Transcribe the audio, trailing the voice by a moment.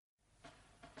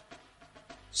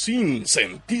Sin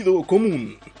sentido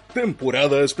común.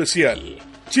 Temporada especial.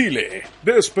 Chile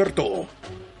despertó.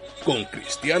 Con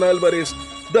Cristiana Álvarez,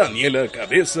 Daniela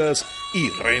Cabezas y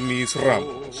Remis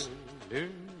Ramos.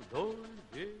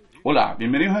 Hola,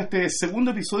 bienvenidos a este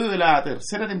segundo episodio de la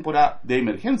tercera temporada de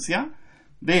Emergencia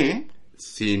de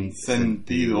Sin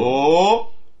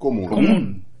Sentido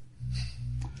Común.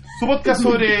 Su podcast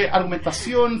sobre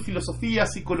argumentación, filosofía,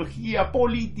 psicología,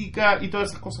 política y todas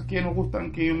esas cosas que nos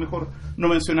gustan, que es mejor no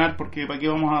mencionar porque para qué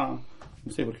vamos a,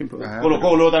 no sé, por ejemplo,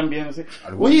 Colo-Colo también, no sé.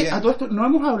 Oye, día. A todo esto no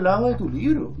hemos hablado de tu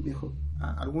libro, viejo.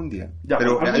 Algún día. Ya,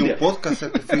 pero algún hay día. un podcast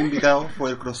al que fui invitado, fue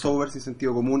el crossover Sin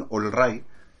Sentido Común, All Right,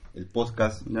 el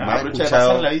podcast Ya, más aprovecha de escuchado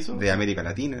pasar el aviso. de América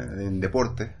Latina, en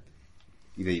deportes,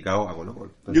 y dedicado a Colo-Colo.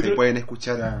 Yo Entonces creo- pueden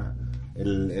escuchar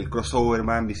el crossover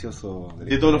más ambicioso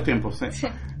De todos los tiempos, sí.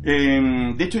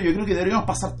 De hecho, yo creo que deberíamos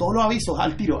pasar todos los avisos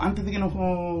al tiro antes de que nos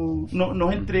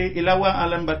entre el agua a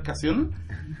la embarcación.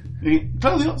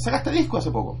 Claudio, sacaste disco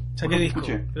hace poco. Saqué Porque disco,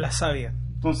 escuché. La Savia.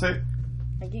 Entonces,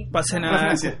 Aquí.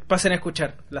 Referencia. Pasen a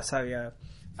escuchar La Savia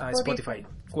a Spotify.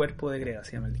 Cuerpo de Greda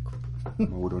se llama el disco.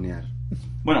 Mouronear.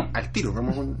 bueno, Al tiro,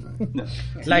 vamos con...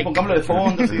 sí, Like. pongámoslo de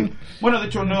fondo. Sí. Bueno, de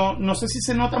hecho, no sé si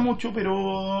se nota mucho,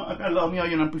 pero acá al lado mío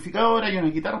hay un amplificador, hay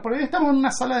unas guitarras por ahí. Estamos en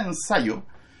una sala de ensayo.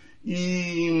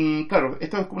 Y claro,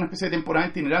 esto es como una especie de temporada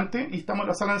itinerante. Y estamos en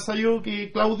la sala de ensayo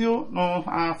que Claudio nos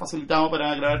ha facilitado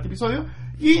para grabar este episodio.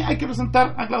 Y hay que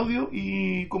presentar a Claudio.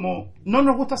 Y como no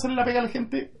nos gusta hacerle la pega a la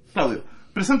gente, Claudio,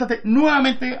 preséntate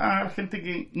nuevamente a la gente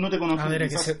que no te conoce. A ver, que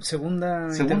quizás. segunda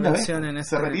vez. intervención en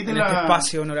Se este, repite en la- este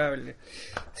espacio honorable.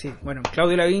 Sí, bueno,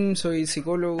 Claudio Lavín, soy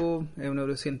psicólogo,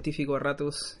 neurocientífico a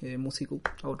ratos, músico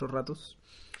a otros ratos.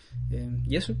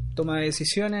 Y eso, toma de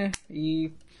decisiones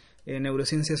y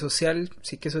neurociencia social,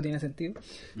 si es que eso tiene sentido.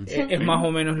 Es más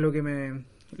o menos lo que me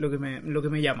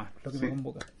llama, lo que Sí. me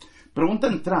convoca. Pregunta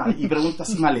de entrada y pregunta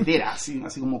así maletera,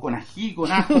 así como con ají, con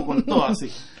ajo, con todo así.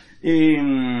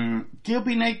 ¿Qué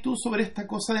opináis tú sobre esta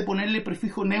cosa de ponerle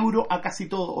prefijo neuro a casi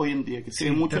todo hoy en día? Que se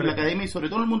ve Sí, mucho en la terrible. academia y sobre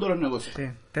todo en el mundo de los negocios. Sí,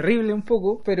 terrible un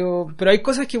poco, pero hay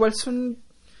cosas que igual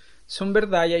son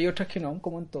verdad y hay otras que no,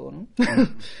 como en todo, ¿no?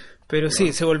 Pero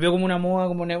sí, se volvió como una moda,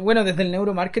 bueno, desde el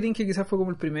neuromarketing, que quizás fue como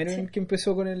el primero en que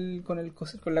empezó con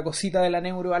la cosita de la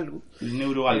neuro algo. El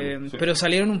neuro algo. Sí. Pero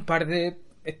salieron un par de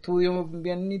estudios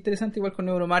bien interesantes, igual con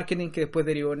neuromarketing, que después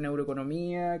derivó en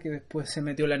neuroeconomía, que después se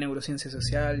metió la neurociencia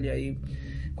social, y ahí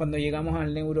cuando llegamos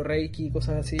al neuroreiki y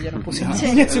cosas así, ya nos pusimos,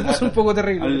 ya se puso un poco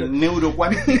terrible. Al pero-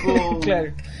 neurocuántico.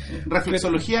 Claro.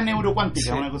 Reflexología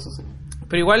neurocuántica, Sí. una cosa así.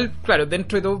 Pero igual, claro,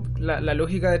 dentro de todo, la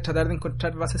lógica de tratar de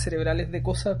encontrar bases cerebrales de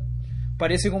cosas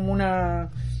parece como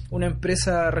una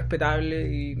empresa respetable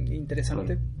e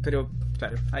interesante, pero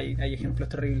claro, hay ejemplos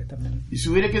terribles también. Y si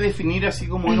hubiera que definir así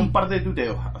como en un par de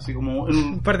tuiteos, así como en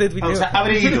Un par de tuiteos. O sea,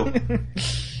 abre hilo.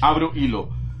 Abro hilo.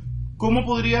 ¿Cómo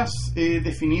podrías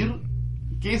definir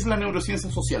qué es la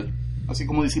neurociencia social? Así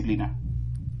como disciplina.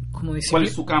 Como ¿Cuál disciplina.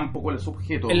 es su campo? ¿Cuál es su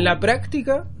objeto? En la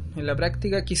práctica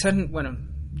quizás, bueno,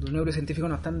 los neurocientíficos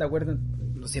no están de acuerdo,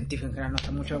 los científicos en general no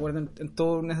están mucho de acuerdo en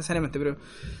todo necesariamente, pero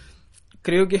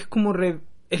creo que es como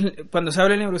cuando se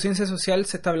habla de neurociencia social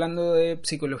se está hablando de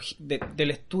psicología,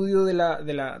 del estudio de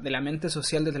la mente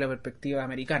social desde la perspectiva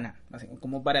americana, así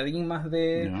como paradigmas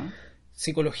de Ya.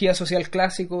 psicología social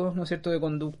clásicos, ¿no es cierto?, de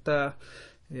conducta,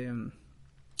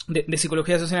 de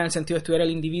psicología social en el sentido de estudiar al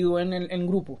individuo en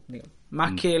grupo, digamos,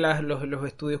 más que los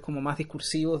estudios como más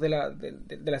discursivos de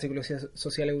la psicología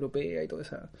social europea y toda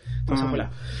esa bola.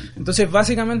 Entonces,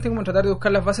 básicamente, como tratar de buscar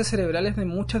las bases cerebrales de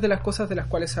muchas de las cosas de las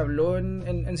cuales se habló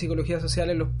en psicología social,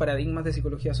 en los paradigmas de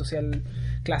psicología social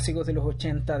clásicos de los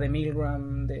 80, de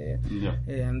Milgram, Ya.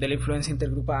 de la influencia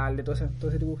intergrupal, de todo ese tipo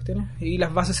de cuestiones, y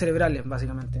las bases cerebrales,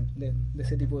 básicamente, de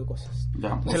ese tipo de cosas.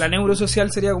 Ya, O sea, la neurosocial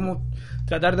sería como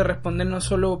tratar de responder no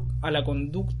solo a la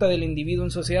conducta del individuo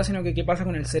en sociedad, sino que qué pasa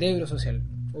con el cerebro social,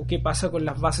 o qué pasa con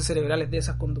las bases cerebrales de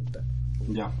esas conductas.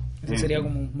 Ya. Esa sería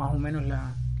como más o menos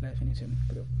la definición.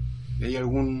 Pero ¿Hay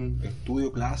algún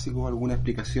estudio clásico, alguna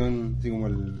explicación, así como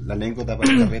la anécdota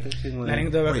para el carrete? así como La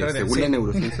anécdota para el oye, carrete, según sí. la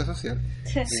neurociencia social.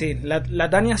 sí, la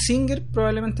Tania Singer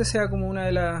probablemente sea como una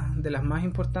de las más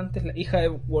importantes, la hija de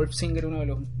Wolf Singer, uno de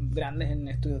los grandes en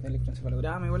estudios de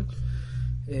electroencefalograma igual,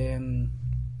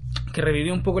 que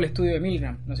revivió un poco el estudio de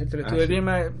Milgram, ¿no es cierto? El estudio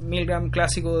de Milgram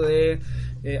clásico de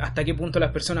hasta qué punto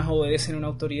las personas obedecen a una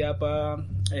autoridad para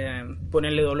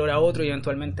ponerle dolor a otro y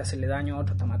eventualmente hacerle daño a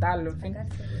otro hasta matarlo, en fin.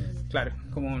 Claro,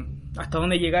 como hasta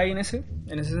dónde llegáis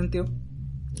en ese sentido.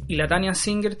 Y la Tania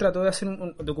Singer trató de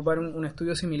de ocupar un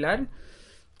estudio similar,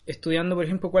 estudiando, por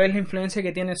ejemplo, cuál es la influencia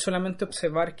que tiene solamente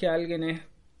observar que alguien es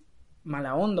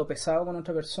mala onda o pesado con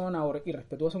otra persona o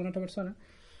irrespetuoso con otra persona,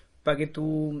 para que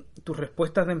tus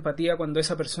respuestas de empatía cuando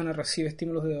esa persona recibe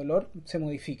estímulos de dolor se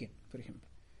modifiquen, por ejemplo.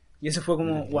 Y ese fue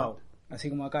como, wow, así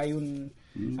como acá hay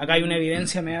una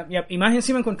evidencia, y más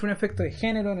encima encontré un efecto de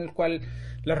género en el cual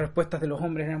las respuestas de los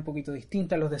hombres eran un poquito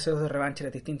distintas, los deseos de revancha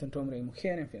eran distintos entre hombres y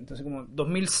mujeres, en fin. Entonces como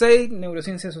 2006,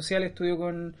 neurociencia social, estudio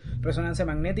con resonancia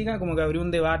magnética, como que abrió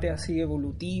un debate así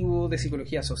evolutivo, de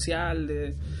psicología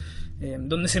social,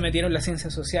 donde se metieron las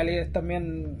ciencias sociales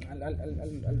también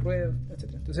al ruedo,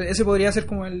 etc. Entonces ese podría ser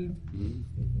como el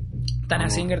Tana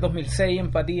Singer 2006,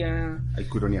 empatía. Hay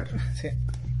curonear. Sí,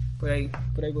 por ahí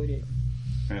podría ir.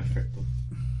 Perfecto.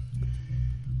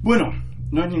 Bueno,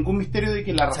 no es ningún misterio de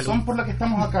que la razón por la que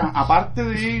estamos acá, aparte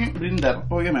de brindar,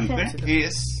 obviamente,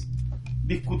 es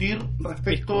discutir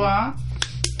respecto a...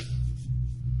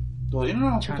 Todavía no nos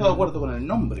hemos puesto de acuerdo con el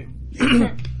nombre.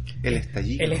 El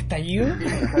estallido. ¿El estallido?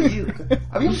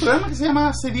 Había un programa que se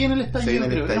llamaba Se viene el estallido,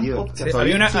 creo.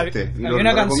 Había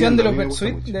una canción de los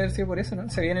Bersuit, debe haber sido por eso, ¿no?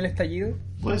 Se viene el estallido.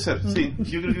 Puede ser, sí.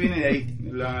 Yo creo que viene de ahí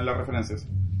las referencias.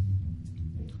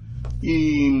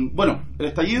 Y bueno, el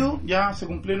estallido ya se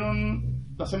cumplieron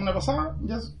la semana pasada.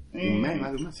 Ya, un mes,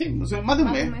 más de un mes. Sí, o sea, más de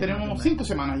un mes. Tenemos 5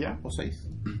 semanas ya, o 6.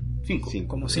 5.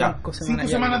 Como 5 semanas. 5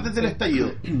 semanas desde el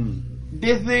estallido.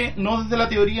 No desde la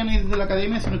teoría ni desde la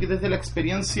academia, sino que desde la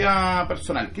experiencia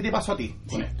personal. ¿Qué te pasó a ti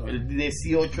con esto? El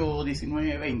 18,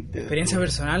 19, 20. Experiencia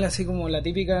personal, así como la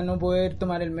típica no poder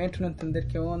tomar el metro, no entender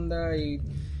qué onda y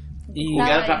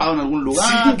quedar atrapado en algún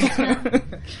lugar. Sí,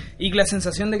 y la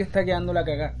sensación de que está quedando la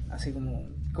cagada, así como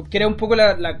que era un poco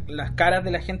las caras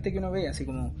de la gente que uno ve, así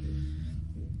como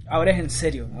ahora es en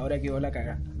serio, ahora quedó la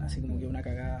cagada, así como que una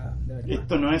cagada de verdad.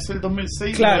 Esto no es el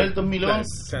 2006, claro, no es el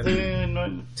 2011,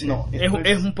 claro.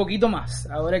 Es un poquito más,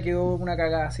 ahora quedó una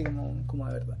cagada así como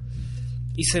de verdad.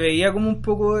 Y se veía como un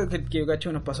poco que yo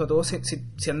cacho nos pasó a todos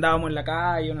si andábamos en la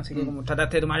calle o no sé qué, como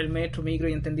trataste de tomar el micro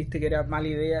y entendiste que era mala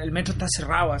idea. El metro está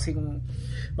cerrado, así como...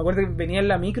 Me acuerdo que venía en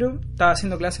la micro, estaba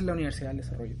haciendo clases en la Universidad del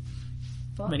Desarrollo.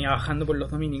 Venía bajando por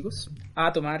los dominicos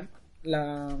a tomar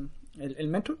el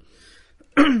metro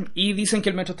y dicen que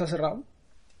el metro está cerrado.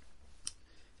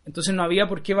 Entonces no había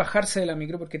por qué bajarse de la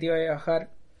micro porque te iba a bajar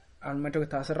al metro que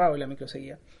estaba cerrado y la micro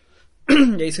seguía.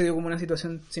 Y ahí se dio como una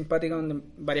situación simpática donde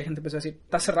varias gente empezó a decir,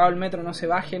 está cerrado el metro, no se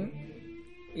bajen.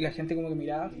 Y la gente como que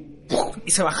miraba y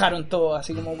se bajaron todos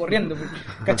así como corriendo.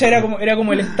 ¿Cachai? Era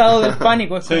como el estado del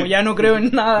pánico. Es como ya no creo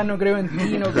en nada, no creo en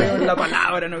ti, no creo en la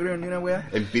palabra, no creo en ni una weá.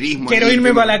 Empirismo. Quiero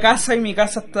irme para la casa y mi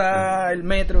casa está el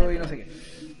metro y no sé qué.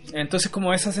 Entonces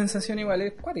como esa sensación igual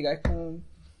es cuática, es como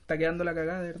está quedando la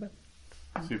cagada de verdad.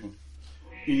 Sí, pues.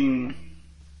 Y...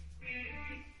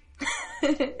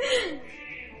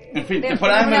 En fin,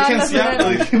 temporada de emergencia, lo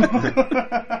dijimos.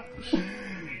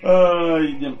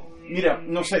 Mira,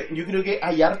 no sé, yo creo que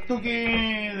hay harto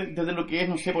que, desde lo que es,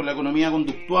 no sé, por la economía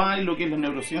conductual y lo que es la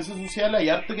neurociencia social, hay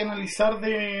harto que analizar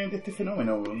de este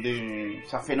fenómeno,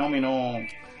 fenómeno,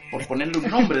 por ponerle un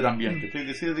nombre también. Te estoy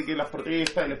diciendo de que las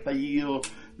protestas, el estallido,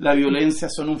 la violencia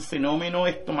son un fenómeno,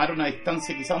 es tomar una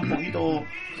distancia quizá un poquito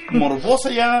morbosa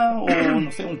ya, o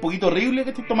no sé, un poquito horrible,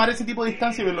 que es tomar ese tipo de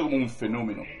distancia y verlo como un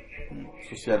fenómeno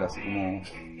social, así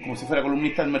como si fuera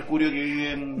columnista del Mercurio que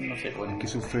vive en, no sé, que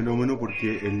es un fenómeno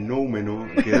porque el nómeno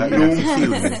queda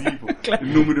inaccesible. Claro.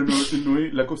 El número no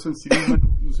es, la cosa en sí misma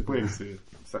no se puede exceder.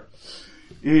 Exacto.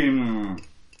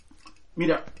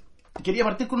 Mira, quería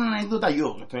partir con una anécdota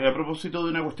yo, a propósito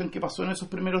de una cuestión que pasó en esos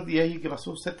primeros días y que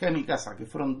pasó cerca de mi casa, que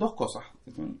fueron 2 cosas,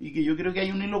 y que yo creo que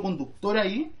hay un hilo conductor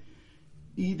ahí,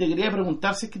 y te quería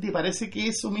preguntar si es que te parece que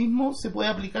eso mismo se puede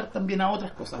aplicar también a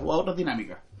otras cosas o a otras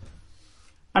dinámicas.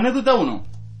 Anécdota 1.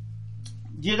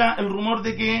 Llega el rumor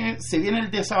de que se viene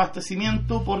el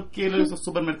desabastecimiento porque los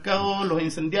supermercados los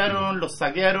incendiaron, los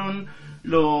saquearon,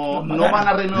 los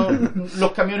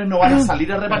camiones no van a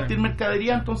salir a repartir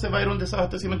mercadería, entonces va a haber un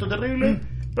desabastecimiento terrible,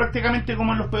 prácticamente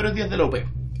como en los peores días de la OPE.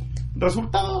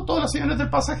 Resultado, todas las señoras del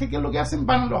pasaje, ¿qué es lo que hacen?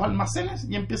 Van a los almacenes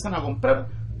y empiezan a comprar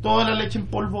toda la leche en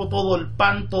polvo, todo el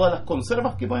pan, todas las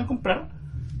conservas que pueden comprar,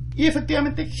 y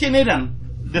efectivamente generan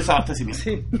desabastecimiento.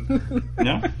 Sí.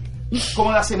 ¿Ya?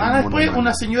 Como la semana después,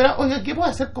 una señora, oiga, ¿qué puedo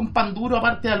hacer con pan duro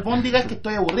aparte de albóndigas? Que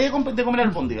estoy aburrida de comer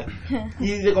albóndigas y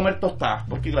de comer tostadas,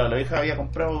 porque claro, la vieja había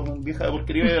comprado, vieja de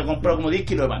porquería, había comprado como 10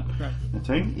 kilos de pan,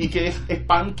 ¿sí? Y que es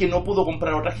pan que no pudo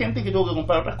comprar otra gente y que tuvo que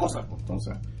comprar otras cosas, pues,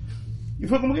 entonces. Y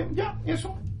fue como que, ya,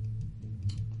 eso.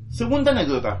 Segunda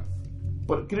anécdota,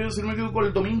 creo que si no me equivoco,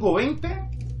 el domingo 20,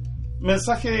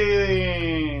 mensaje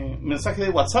de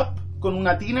WhatsApp con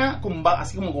una tina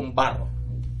así como con barro,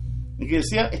 y que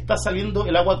decía, está saliendo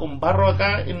el agua con barro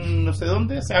acá en no sé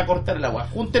dónde, se va a cortar el agua,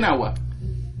 junten agua.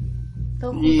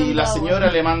 Todos juntos Y en la agua.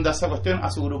 señora le manda esa cuestión a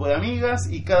su grupo de amigas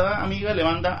y cada amiga le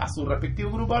manda a su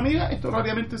respectivo grupo de amigas. Esto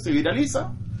rápidamente se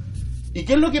viraliza. ¿Y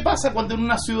qué es lo que pasa cuando en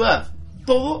una ciudad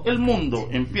todo el mundo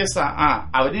empieza a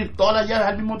abrir todas las llaves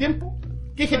al mismo tiempo?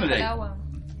 ¿Qué genera El ahí? agua.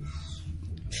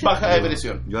 Baja de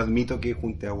presión. Yo admito que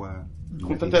junte agua.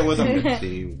 Juntaste agua también.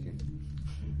 Sí, porque-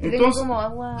 Tengo Entonces, como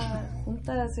agua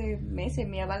junta hace meses.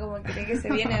 Mi papá como cree que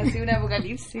se viene así un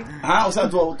apocalipsis. o sea,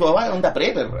 tu papá es onda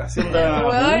prepper, así onda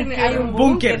Weón, búnker. hay un Búnker,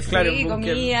 búnker, claro, sí, un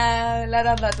búnker. comida,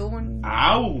 latas de atún.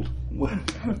 ¡Au!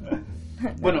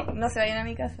 Bueno, No se vayan a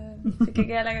mi casa, así que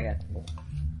queda la cagada.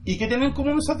 ¿y qué tienen en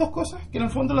común esas dos cosas? Que en el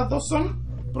fondo las dos son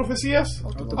profecías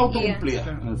autocumplidas,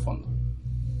 en el fondo.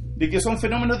 De que son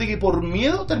fenómenos de que por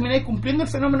miedo termináis cumpliendo el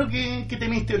fenómeno que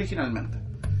temiste originalmente.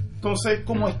 Entonces,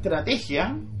 como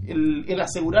estrategia, el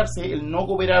asegurarse, el no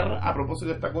cooperar a propósito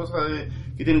de esta cosa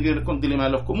que tiene que ver con el dilema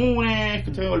de los comunes,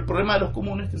 o el problema de los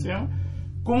comunes que se llama,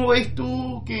 ¿cómo ves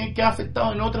tú que ha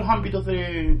afectado en otros ámbitos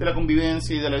de la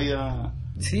convivencia y de la vida?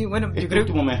 Sí, bueno, yo Este creo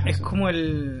último mes, que es sí. como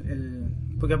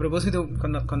porque a propósito,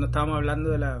 cuando estábamos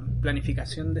hablando de la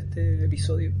planificación de este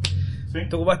episodio, ¿Sí?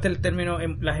 tú ocupaste el término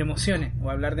las emociones, o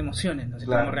hablar de emociones, ¿no?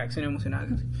 Claro. Como reacciones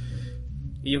emocionales.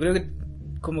 Y yo creo que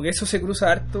como que eso se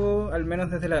cruza harto, al menos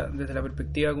desde la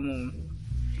perspectiva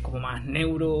como más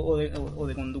neuro o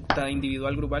de conducta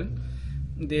individual, grupal,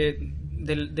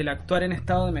 del actuar en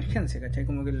estado de emergencia, ¿cachai?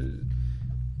 Como que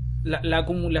la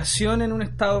acumulación en un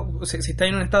estado, o sea, si estás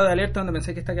en un estado de alerta donde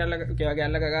pensáis que va a quedar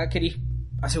la cagada, querís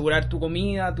asegurar tu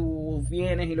comida, tus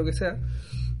bienes y lo que sea,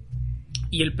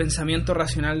 y el pensamiento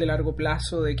racional de largo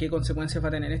plazo de qué consecuencias va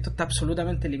a tener esto está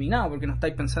absolutamente eliminado, porque no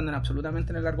estáis pensando en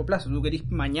absolutamente en el largo plazo. Tú querís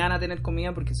mañana tener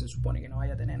comida porque se supone que no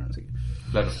vaya a tener, no sé qué.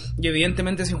 Claro. Y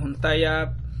evidentemente si juntáis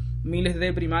a miles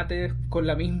de primates con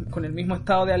el mismo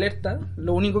estado de alerta,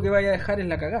 lo único que vaya a dejar es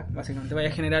la cagada, básicamente vaya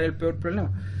a generar el peor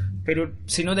problema. Pero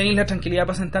si no tenéis la tranquilidad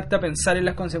para sentarte a pensar en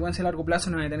las consecuencias a largo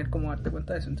plazo, no vais a tener cómo darte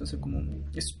cuenta de eso. Entonces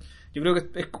yo creo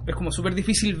que es como súper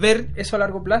difícil ver eso a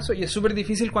largo plazo, y es súper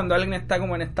difícil cuando alguien está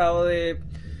como en estado de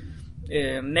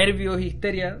nervios y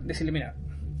histeria, decirle, mira,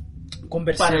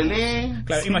 conversar.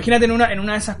 Claro, Sí. imagínate en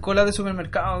una de esas colas de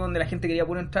supermercado donde la gente quería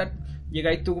puro entrar,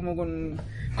 llegáis tú como con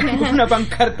una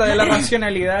pancarta de la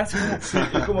racionalidad, así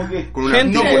como que Con un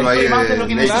gente, artículo ahí más de lo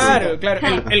que necesito.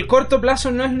 claro, el corto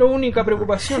plazo no es la única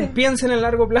preocupación, piensen en el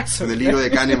largo plazo. Con el libro de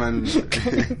Kahneman.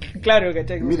 Claro,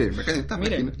 ¿cachai? Mire, acá está.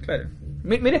 Mire, imagina. claro.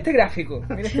 Mira este gráfico,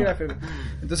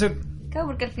 Entonces, Claro,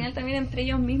 porque al final también entre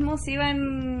ellos mismos se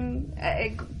iban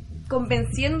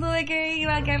convenciendo de que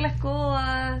iba a quedar la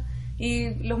escoba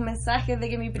y los mensajes de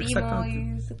que mi primo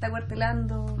Exactamente. y se está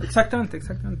cuartelando. exactamente.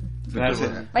 Claro.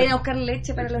 Vayan a buscar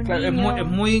leche para los Claro, niños.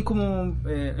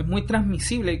 es muy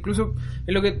transmisible. Incluso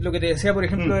es lo que te decía, por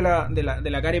ejemplo, de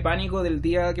la cara de pánico del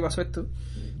día que pasó esto,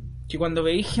 que cuando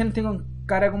veis gente con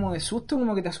cara como de susto,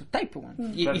 como que te asustáis, po, man.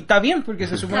 Y está bien, porque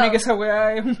se supone Claro. que esa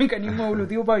weá es un mecanismo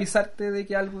evolutivo para avisarte de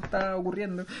que algo está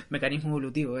ocurriendo. Mecanismo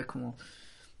evolutivo, es como...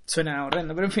 Suena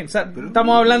horrendo, pero en fin,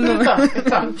 estamos hablando...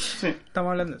 Sí.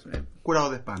 Estamos hablando de eso.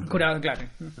 Curado de espanto. Curado, claro.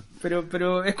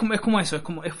 Pero es como eso,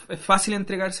 es fácil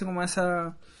entregarse como a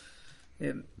esa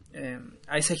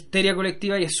histeria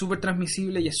colectiva, y es súper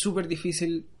transmisible y es súper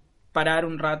difícil parar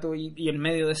un rato y en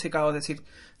medio de ese caos decir,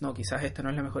 no, quizás esta no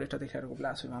es la mejor estrategia a largo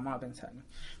plazo y vamos a pensar, ¿no?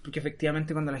 Porque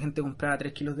efectivamente cuando la gente compraba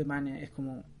 3 kilos de pan es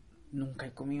como, nunca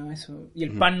he comido eso, y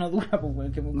el pan no dura, pues,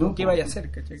 güey, ¿qué vaya a hacer?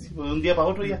 ¿Cachai? Sí, pues de un día para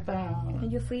otro ya está.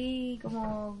 Yo fui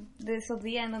como de esos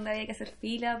días en donde había que hacer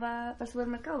fila para el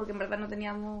supermercado, porque en verdad no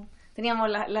teníamos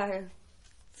la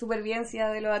supervivencia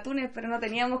de los atunes, pero no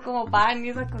teníamos como pan y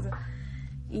esas cosas.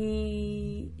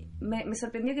 Y me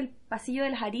sorprendió que el pasillo de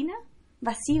las harinas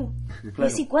vacío. Claro. Y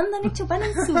así, ¿cuándo han hecho pan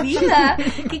en su vida?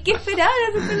 ¿Qué esperaban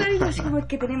hacer con la harina? Así como, es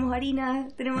que tenemos harina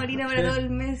para todo el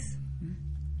mes.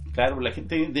 Claro, la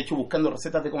gente, de hecho, buscando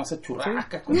recetas de cómo hacer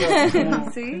churrascas.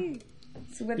 Sí,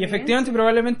 súper Y efectivamente,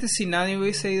 probablemente si nadie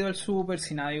hubiese ido al súper,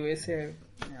 si nadie hubiese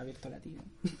abierto la tía.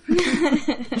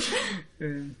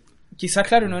 Quizás,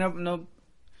 claro,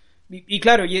 y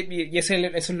claro, y eso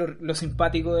es lo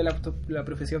simpático de la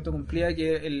profecía autocumplida,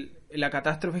 que la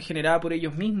catástrofe generada por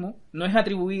ellos mismos no es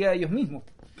atribuida a ellos mismos.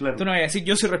 Claro. Tú no vas a decir,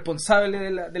 yo soy responsable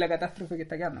de la catástrofe que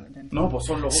está quedando. No, pues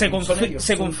son los Se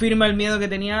ellos. confirma el miedo que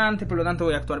tenía antes, por lo tanto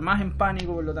voy a actuar más en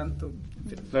pánico, por lo tanto...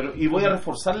 Claro, y voy a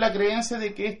reforzar la creencia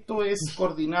de que esto es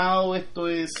coordinado, esto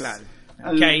es Claro.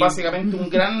 básicamente un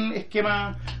gran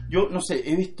esquema. Yo no sé,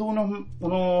 he visto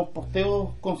unos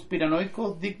posteos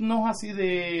conspiranoicos dignos así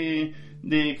de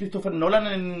Christopher Nolan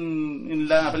en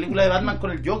la película de Batman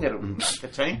con el Joker,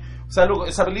 ¿cachai? O sea,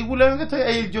 esa película,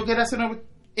 ¿cachai? El Joker hace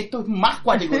esto es más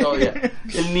cuático todavía.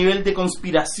 El nivel de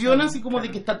conspiración, así como de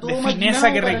que está todo de maquinado.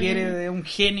 fineza que para requiere de un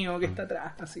genio que está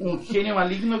atrás. Así. Un genio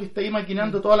maligno que está ahí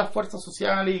maquinando todas las fuerzas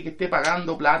sociales y que esté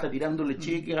pagando plata, tirándole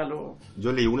cheques a los...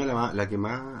 Yo leí una, la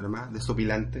más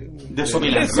desopilante.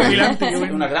 Desopilante,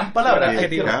 una gran palabra, hay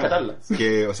que claro, rescatarla.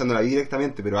 que, o sea, no la vi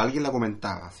directamente, pero alguien la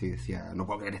comentaba, así decía, no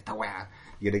puedo creer esta weá.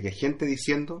 Y era que hay gente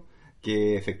diciendo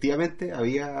que efectivamente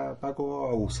había Paco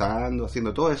abusando,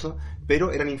 haciendo todo eso,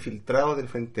 pero eran infiltrados del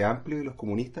Frente Amplio y los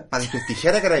comunistas para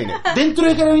desprestigiar a Carabineros. Dentro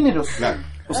de Carabineros. Claro.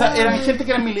 O sea, eran gente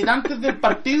que eran militantes del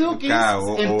partido que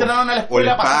Claro, entraron a la o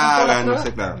escuela les pagan, no para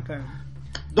sé, claro. Claro.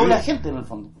 doble agente en el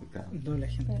fondo. Claro. Doble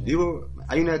gente. Digo,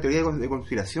 hay una teoría de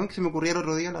conspiración que se me ocurrió el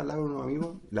otro día, la hablaba con unos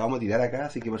amigos, la vamos a tirar acá,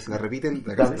 así que por si la repiten,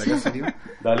 de acá salió.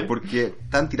 Dale. Porque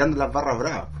están tirando las barras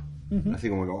bravas. Así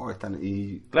como que, oh, están...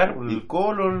 Y, Claro, el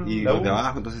Colo, y la los de U.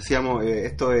 abajo, entonces decíamos,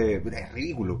 esto es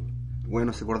ridículo.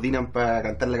 Bueno, se coordinan para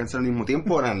cantar la canción al mismo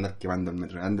tiempo, van a andar quemando el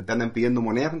metro, te andan pidiendo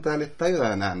monedas frente al estadio,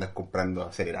 van a andar comprando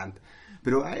acelerantes.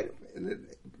 Pero a ver,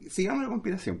 sigamos la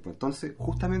conspiración. Pues entonces,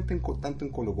 justamente tanto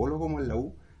en Colo Colo como en la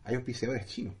U hay auspiciadores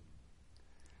chinos.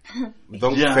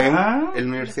 Dongfeng en la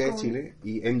Universidad de Chile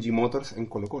y MG Motors en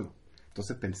Colo Colo.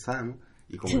 Entonces pensamos,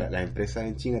 y como las empresas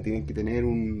en China tienen que tener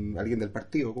alguien del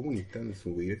Partido Comunista en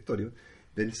su directorio,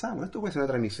 pensamos, esto puede ser una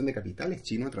transmisión de capitales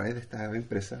chinos a través de estas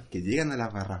empresas que llegan a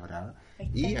las barras bravas,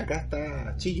 y acá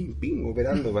está Xi Jinping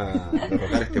operando para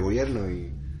derrocar este gobierno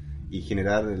y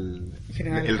generar el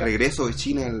regreso de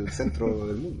China al centro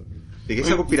del mundo. De que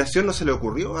esa conspiración no se le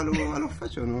ocurrió a los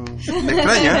fachos, ¿no? Me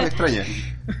extraña.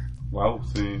 Wow,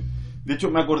 sí. De hecho,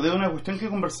 me acordé de una cuestión que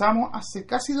conversamos hace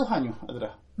casi 2 años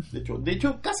atrás. De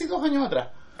hecho, casi 2 años atrás.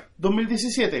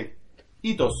 2017.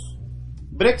 Hitos.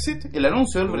 Brexit, el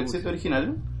anuncio del Brexit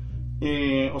original.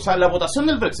 O sea, la votación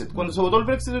del Brexit. Cuando se votó el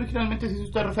Brexit originalmente se hizo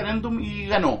este referéndum y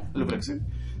ganó el Brexit.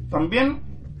 También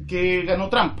que ganó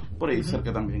Trump, por ahí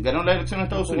cerca también. Ganó la elección en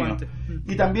Estados Unidos.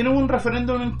 Y también hubo un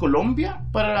referéndum en Colombia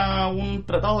para un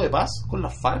tratado de paz con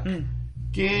las FARC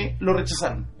que lo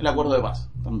rechazaron, el acuerdo de paz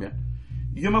también.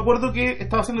 Y yo me acuerdo que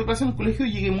estaba haciendo clase en un colegio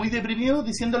y llegué muy deprimido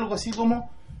diciendo algo así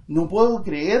como: no puedo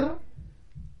creer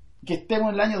que estemos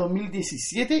en el año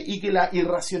 2017 y que la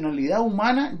irracionalidad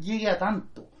humana llegue a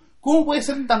tanto. ¿Cómo puede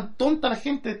ser tan tonta la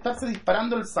gente de estarse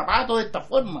disparando el zapato de esta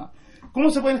forma? ¿Cómo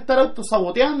se pueden estar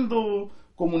autosaboteando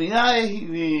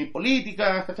comunidades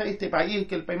políticas, ¿cachai? Este país,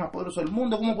 que es el país más poderoso del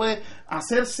mundo? ¿Cómo puede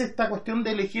hacerse esta cuestión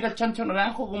de elegir al Chancho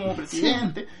Naranjo como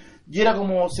presidente? Y era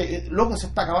como, loco, se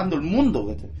está acabando el mundo,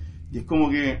 ¿cachai? Y es como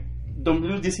que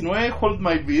 2019, hold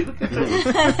my beer, ¿cachai?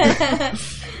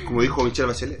 Como dijo Michelle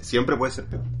Bachelet, siempre puede ser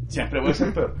peor. Siempre puede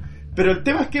ser peor. Pero el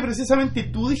tema es que precisamente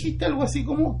tú dijiste algo así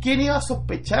como: ¿quién iba a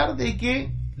sospechar de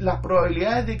que las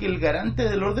probabilidades de que el garante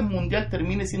del orden mundial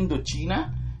termine siendo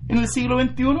China en el siglo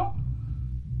XXI?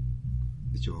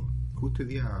 De hecho, justo hoy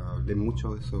día hablé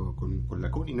mucho de eso con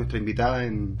la Connie, nuestra invitada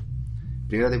en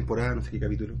primera temporada, no sé qué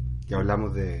capítulo, que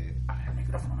hablamos de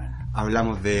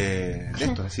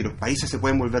esto, es decir, los países se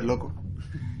pueden volver locos.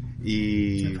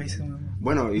 Y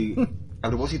bueno, y a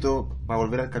propósito, para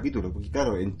volver al capítulo, porque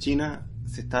claro, en China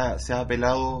se ha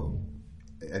apelado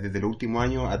desde los últimos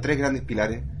años a 3 grandes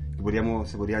pilares que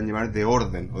se podrían llamar de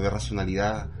orden o de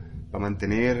racionalidad para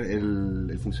mantener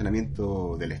el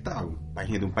funcionamiento del Estado.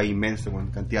 Imagínate un país inmenso con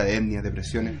cantidad de etnias, de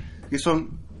presiones, que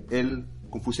son el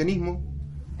confucianismo,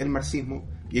 el marxismo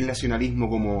y el nacionalismo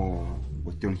como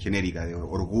cuestión genérica de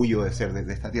orgullo de ser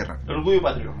de esta tierra. El orgullo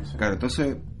patrio. Claro,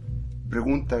 entonces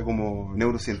pregunta como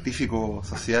neurocientífico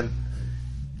social: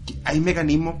 ¿hay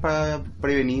mecanismos para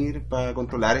prevenir, para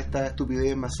controlar esta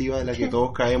estupidez masiva de la que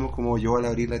todos caemos como yo a la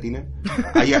abril latina?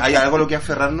 ¿Hay algo a lo que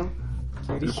aferrarnos?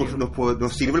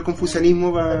 ¿Nos sirve el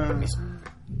confucianismo para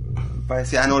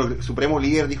decir, no, el supremo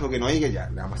líder dijo que no hay, que ya,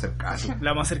 le vamos a hacer caso? Le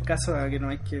vamos a hacer caso a que no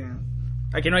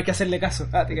hay que hacerle caso.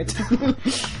 ¿Te cachai?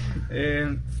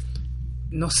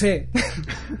 No sé,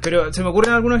 pero se me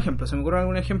ocurren algunos ejemplos.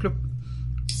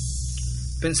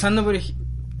 Pensando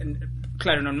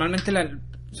claro, normalmente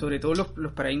sobre todo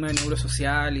los paradigmas de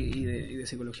neurosocial y de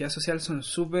psicología social son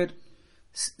súper,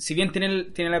 si bien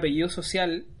tienen el apellido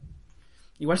social,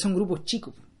 igual son grupos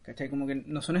chicos, ¿cachai? Como que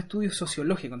no son estudios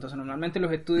sociológicos. Entonces normalmente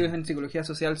los estudios en psicología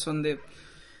social son de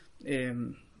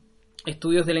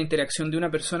estudios de la interacción de una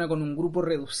persona con un grupo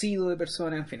reducido de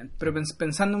personas, en fin. Pero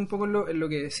pensando un poco en lo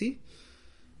que decís,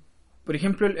 por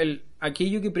ejemplo,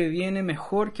 aquello que previene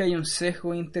mejor que haya un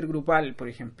sesgo intergrupal, por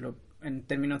ejemplo, en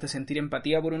términos de sentir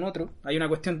empatía por un otro. Hay una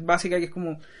cuestión básica que es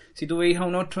como, si tú veis a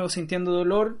un otro sintiendo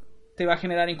dolor, te va a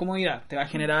generar incomodidad, te va a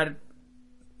generar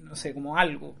no sé, como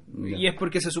algo. Y es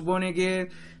porque se supone que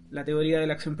la teoría de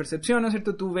la acción-percepción, ¿no es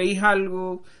cierto? Tú veis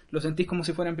algo, lo sentís como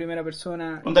si fuera en primera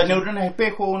persona. Onda neuronas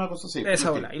espejo o una cosa así. Esa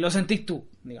bola, y lo sentís tú,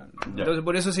 digamos. Entonces,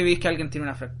 por eso si veis que alguien tiene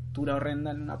una fractura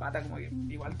horrenda en una pata, como que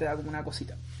igual te da como una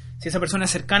cosita. Si esa persona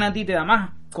es cercana a ti, te da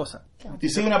más cosas. Si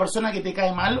es una persona que te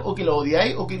cae mal, o que lo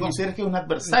odiáis, o que consideres que es un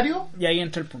adversario. Y ahí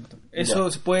entra el punto. Eso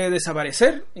puede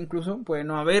desaparecer, incluso, puede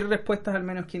no haber respuestas al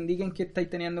menos que indiquen que estáis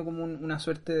teniendo como una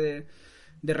suerte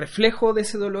de reflejo de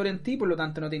ese dolor en ti, por lo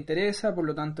tanto no te interesa, por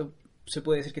lo tanto se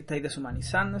puede decir que estáis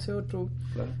deshumanizando a ese otro,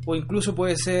 claro. O incluso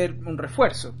puede ser un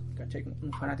refuerzo, ¿cachai?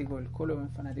 Un fanático del Colo,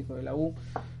 un fanático de la U,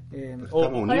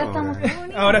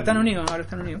 ahora están unidos.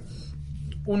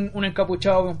 Un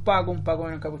encapuchado con un Paco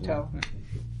en encapuchado.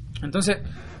 Entonces,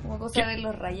 como cosa de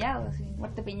los rayados, ¿sí?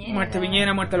 Muerte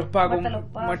Piñera, muerte a los Pacos,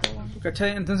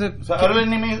 ¿cachai? Entonces, o sea, ahora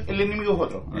el enemigo es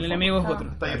otro. El enemigo es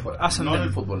otro. Está ahí afuera, no en el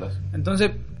fútbol.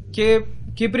 Entonces,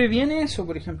 ¿qué previene eso,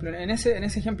 por ejemplo? En ese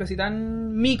ejemplo así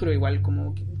tan micro igual,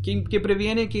 como ¿qué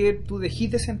previene que tú dejes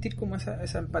de sentir como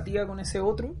esa empatía con ese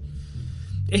otro?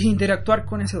 Es interactuar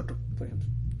con ese otro, por ejemplo.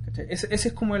 Ese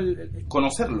es como el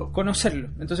conocerlo.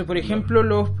 Entonces, por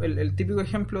ejemplo, el típico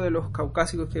ejemplo de los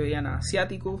caucásicos que veían a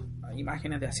asiáticos,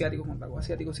 imágenes de asiáticos con rasgos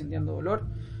asiáticos sintiendo dolor,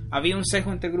 había un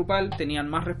sesgo intergrupal, tenían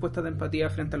más respuestas de empatía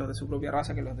frente a los de su propia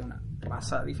raza que los de una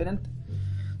raza diferente,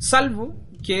 salvo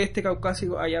que este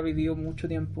caucásico haya vivido mucho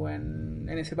tiempo en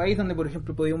ese país, donde por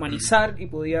ejemplo podía humanizar y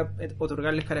podía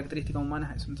otorgarles características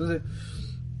humanas a eso. Entonces,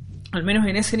 al menos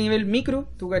en ese nivel micro,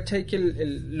 tú cachai que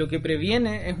lo que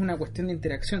previene es una cuestión de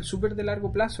interacción súper de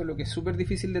largo plazo, lo que es súper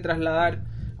difícil de trasladar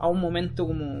a un momento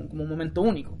como un momento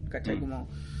único, ¿cachai?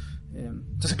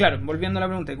 Entonces, claro, volviendo a la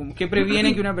pregunta, ¿qué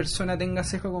previene que una persona tenga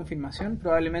sesgo de confirmación?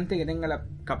 Probablemente que tenga la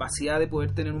capacidad de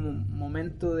poder tener un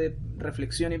momento de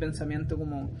reflexión y pensamiento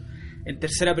como en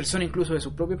tercera persona, incluso de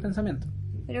sus propios pensamientos.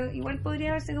 Pero igual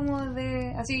podría verse como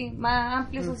así, más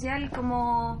amplio social,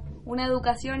 como una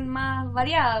educación más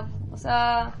variada. O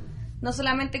sea, no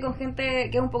solamente con gente,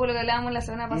 que es un poco lo que hablábamos la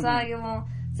semana pasada, que como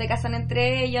se casan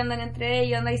entre ellos,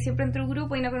 andáis siempre entre un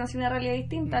grupo y no conocen una realidad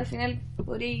distinta. Al final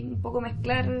podría un poco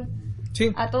mezclar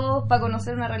a todos para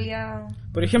conocer una realidad.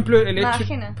 Por ejemplo,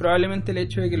 ajena. Probablemente el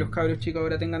hecho de que los cabros chicos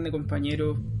ahora tengan de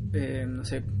compañeros, no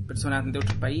sé, personas de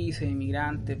otros países,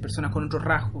 inmigrantes, personas con otros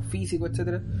rasgos físicos,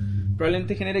 etcétera,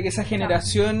 probablemente genere que esa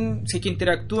generación, si es que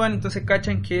interactúan, entonces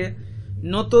cachan que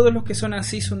no todos los que son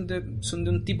así son de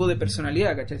un tipo de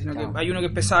personalidad, ¿cachai? Sino que hay uno que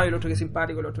es pesado y el otro que es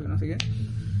simpático, el otro que no sé qué.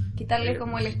 Quitarle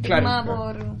como el estigma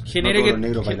por... Genere no que los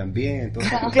negros bailan bien,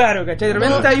 entonces... Claro, ¿cachai? De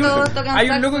repente hay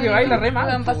un loco que baila re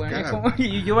mal, claro.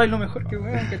 Y yo bailo mejor que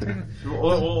weón, ¿cachai?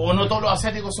 O no todos los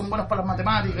asiáticos son buenos para las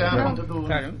matemáticas.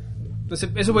 Claro. Entonces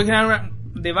eso puede generar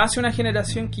de base una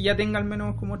generación que ya tenga al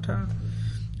menos como otra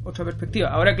perspectiva.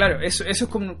 Ahora, claro, eso es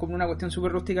como una cuestión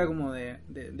súper rústica como de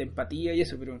empatía y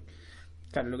eso, pero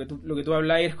claro, lo que tú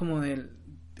hablas es como de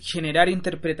generar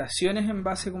interpretaciones en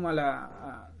base como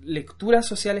a lecturas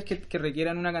sociales que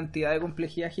requieran una cantidad de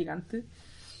complejidad gigante,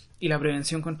 y la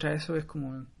prevención contra eso es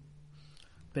como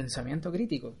pensamiento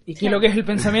crítico. ¿Y qué es lo que es el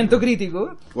pensamiento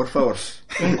crítico? Por favor.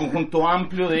 Un conjunto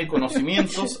amplio de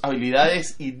conocimientos,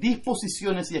 habilidades y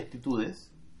disposiciones y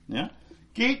actitudes, ¿ya?,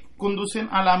 que conducen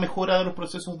a la mejora de los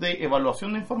procesos de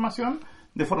evaluación de información,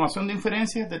 de formación de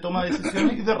inferencias, de toma de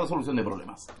decisiones y de resolución de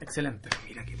problemas. Excelente.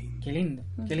 Mira qué lindo.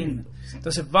 Qué lindo.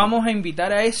 Entonces vamos a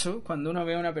invitar a eso. Cuando uno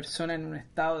ve a una persona en un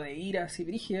estado de ira así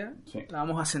brígida, la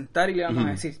vamos a sentar y le vamos a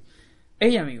decir: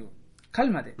 hey amigo,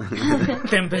 cálmate.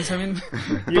 Ten pensamiento.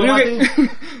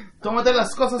 Tómate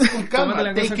las cosas con calma.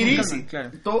 Take it easy.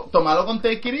 Claro. Tómalo con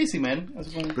take it easy, man.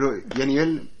 Pero y a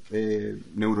nivel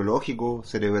neurológico,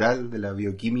 cerebral, de la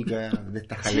bioquímica, de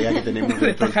esta jalea que tenemos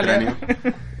dentro del cráneo,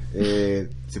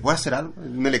 ¿se puede hacer algo?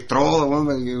 Un electrodo,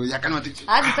 ya cálmate. Te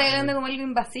estoy hablando como algo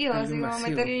invasivo, así como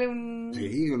meterle un...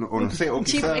 Sí, o no sé, o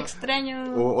chip quizá,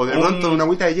 extraño. o de pronto una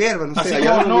agüita de hierba, no sé.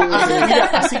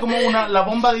 Así como la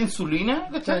bomba de insulina,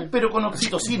 ¿cachai? Pero con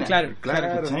oxitocina. Claro.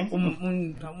 ¿cachai?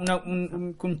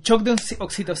 Un shock de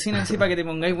oxitocina así para que te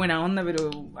pongáis buena onda, pero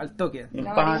al toque.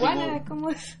 La marihuana es como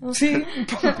eso. Sí,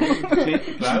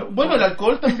 claro. Bueno, el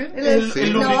alcohol también.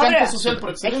 El lubricante social por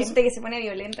excelencia. Hay gente que se pone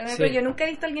violenta, ¿no? Pero yo nunca he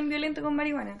visto a alguien violento con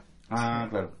marihuana.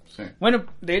 Claro. Sí. Bueno,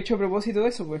 de hecho, a propósito de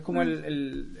eso, pues como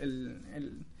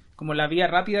como la vía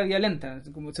rápida, vía lenta.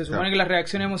 Como se supone que las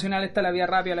reacciones emocionales está la vía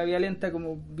rápida, la vía lenta.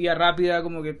 Como vía rápida,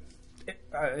 como que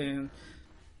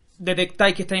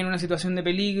detectáis que estáis en una situación de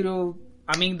peligro,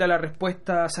 amígdala,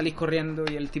 respuesta, salís corriendo,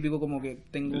 y el típico como que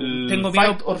tengo miedo.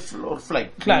 Fight or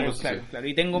flight. Claro.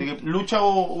 Y tengo lucha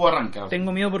o arranca.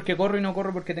 Tengo miedo porque corro y no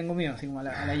corro porque tengo miedo, así como a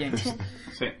la James.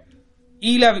 Sí.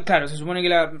 Y claro, se supone que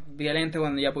la vía lenta,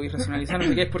 cuando ya podéis racionalizar, no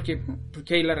sé qué, es porque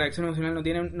ahí la reacción emocional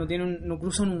no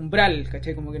cruza un umbral,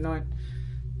 ¿cachai? Como que no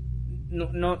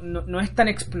es tan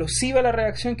explosiva la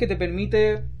reacción que te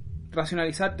permite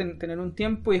racionalizar, tener un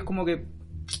tiempo, y es como que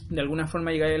de alguna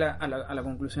forma llegáis a la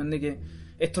conclusión de que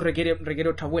esto requiere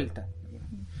otra vuelta.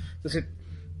 Entonces,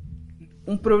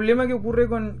 un problema que ocurre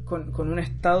con un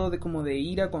estado de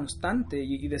ira constante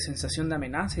y de sensación de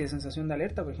amenaza y de sensación de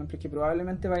alerta, por ejemplo, es que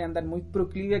probablemente vaya a andar muy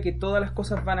proclive a que todas las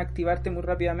cosas van a activarte muy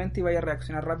rápidamente y vaya a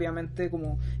reaccionar rápidamente,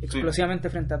 como explosivamente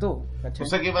frente a todo, ¿cachai? O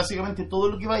sea que básicamente todo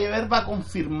lo que vaya a ver va a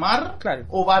confirmar, claro,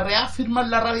 o va a reafirmar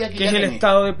la rabia que ya es el tenés.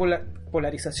 estado de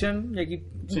polarización, y aquí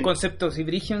un concepto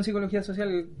brigio en psicología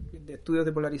social, de estudios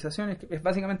de polarización, es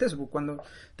básicamente eso, pues cuando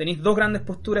tenéis dos grandes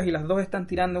posturas y las dos están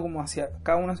tirando como hacia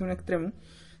cada una hacia un extremo,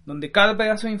 donde cada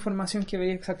pedazo de información que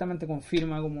veis exactamente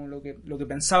confirma como lo que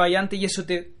pensaba ya antes, y eso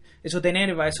te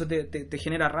enerva, eso te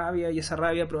genera rabia, y esa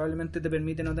rabia probablemente te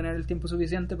permite no tener el tiempo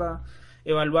suficiente para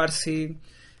evaluar si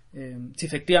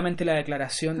efectivamente la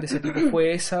declaración de ese tipo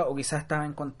fue esa, o quizás estaba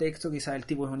en contexto, quizás el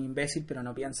tipo es un imbécil pero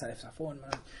no piensa de esa forma.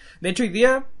 De hecho, hoy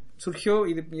día surgió,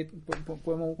 y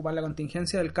podemos ocupar la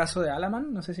contingencia del caso de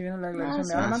Alaman, no sé si vieron la declaración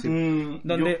de Alaman,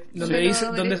 donde dice,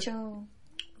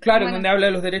 claro, donde habla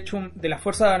de los derechos de las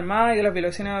Fuerzas Armadas y de las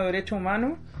violaciones de los derechos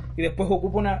humanos, y después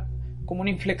ocupa como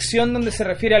una inflexión donde se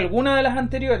refiere a alguna de las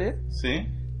anteriores. Sí.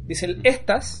 Dice,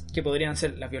 estas, que podrían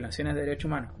ser las violaciones de derechos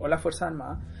humanos o las Fuerzas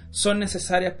Armadas, son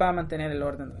necesarias para mantener el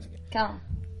orden. No sé qué. Claro.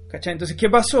 ¿Cachai? Entonces, ¿qué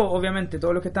pasó? Obviamente,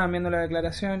 todos los que estaban viendo la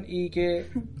declaración y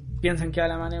que piensan que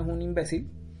Alaman es un imbécil,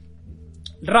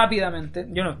 rápidamente,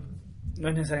 yo no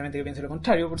es necesariamente que piense lo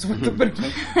contrario, por supuesto,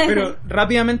 pero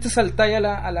rápidamente saltáis a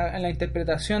la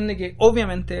interpretación de que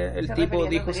obviamente el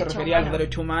tipo se refería a los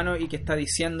derechos humanos, y que está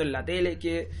diciendo en la tele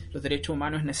que los derechos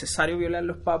humanos es necesario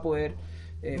violarlos para poder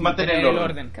mantener el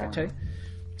orden, ¿cachai?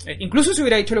 Incluso si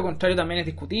hubiera dicho lo contrario también es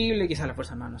discutible, quizás las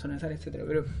Fuerzas Armadas no son necesarias, etcétera,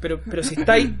 pero si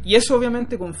estáis, y eso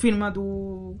obviamente confirma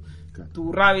tu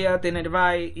rabia, te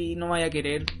enerváis y no vaya a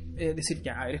querer decir,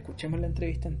 ya, a ver, escuchemos la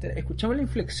entrevista entera, escuchemos la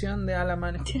inflexión de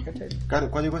Alaman, ¿cachai? Claro,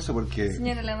 ¿cuál es eso? Porque...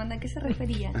 Señora Alaman, ¿a qué se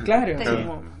refería? Claro,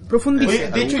 como profundiza. Oye,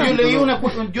 de hecho,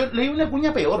 yo leí una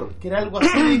cuña peor, que era algo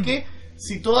así de que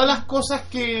si todas las cosas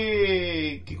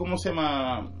que ¿cómo se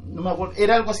llama? No me acuerdo,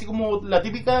 era algo así como la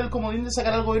típica del comodín de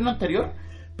sacar al gobierno anterior,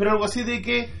 pero algo así de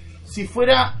que si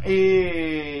fuera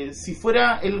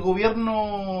el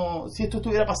gobierno, si esto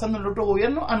estuviera pasando en el otro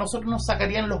gobierno, a nosotros nos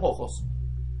sacarían los ojos.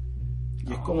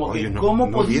 Y es como, oye,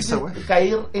 ¿cómo podías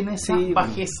caer en esa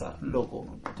bajeza,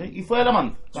 loco? ¿Sí? Y fue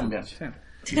Alamán también. Sí.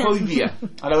 Y fue hoy día,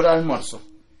 a la hora del almuerzo.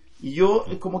 Y yo,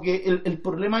 es como que el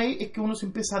problema ahí es que uno se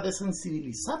empieza a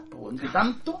desensibilizar, de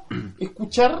tanto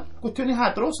escuchar cuestiones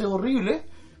atroces, horribles,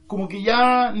 como que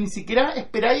ya ni siquiera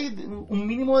esperáis un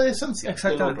mínimo de decencia.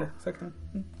 Exactamente.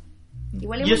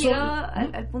 Igual hemos llegado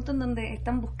al punto en donde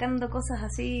están buscando cosas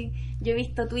así. Yo he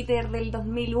visto Twitter del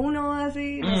 2001,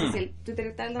 así, no sé si el Twitter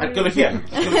está del 2001. Arqueología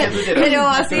pero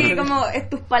así como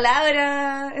tus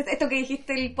palabras, esto que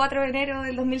dijiste el 4 de enero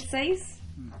del 2006,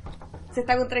 se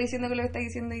está contradiciendo con lo que está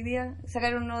diciendo hoy día.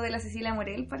 Sacaron uno de la Cecilia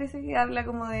Morel, parece que habla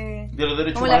como de los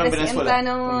derechos como humanos la presidenta en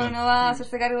Venezuela. no va a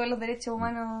hacerse cargo de los derechos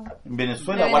humanos en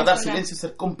Venezuela, guardar silencio y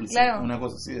ser cómplice, claro. Una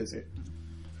cosa así de decir.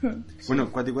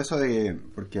 Bueno, cuático eso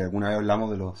porque alguna vez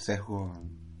hablamos de los sesgos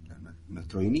en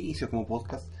nuestros inicios como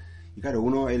podcast, y claro,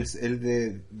 uno es el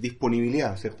de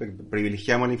disponibilidad, ¿cierto? Que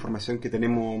privilegiamos la información que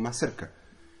tenemos más cerca,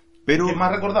 pero que es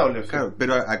más recordable, claro, ¿sí?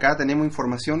 Pero acá tenemos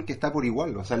información que está por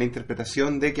igual, o sea, la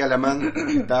interpretación de que Alamán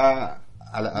está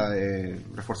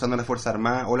reforzando las Fuerzas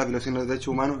Armadas o las violaciones de derechos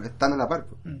humanos están a la par.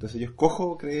 Entonces yo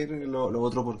escojo creer lo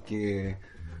otro porque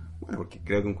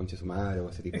creo que un concha su madre o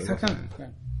ese tipo de cosas.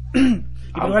 Claro.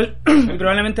 Y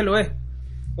probablemente lo es.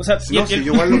 O sea, yo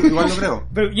igual lo creo.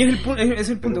 Pero y es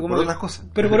el punto, como por otras cosas.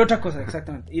 Pero por otras cosas,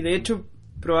 exactamente. Y de hecho,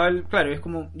 claro, es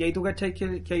como, y ahí tú cachai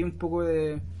que hay un poco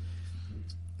de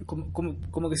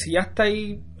como que si ya está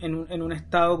ahí en un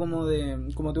estado como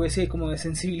tú decías, como de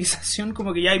sensibilización,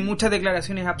 como que ya hay muchas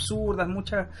declaraciones absurdas,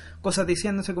 muchas cosas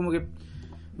diciéndose, como que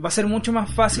va a ser mucho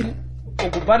más fácil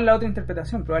ocupar la otra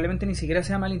interpretación. Probablemente ni siquiera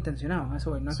sea malintencionado,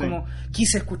 eso no es como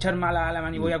quise escuchar mal a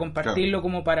Alaman y voy a compartirlo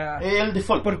como para el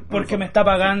default porque me está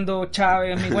pagando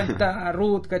Chávez en mi cuenta a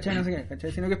Ruth, ¿cachai? No sé qué,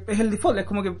 ¿cachai? Sino que es el default, es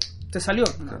como que te salió,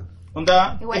 ¿no?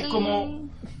 Onda, igual... es como,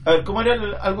 a ver, ¿cómo era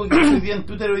algo que hoy día en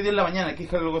Twitter hoy día en la mañana? Que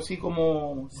es algo así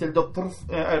como si el doctor,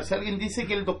 a ver, si alguien dice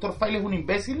que el doctor File es un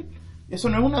imbécil, eso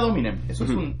no es una dominem, eso es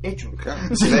un hecho. Claro,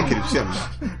 es una descripción.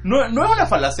 No es una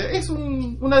falacia, es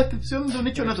una descripción de un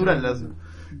hecho natural.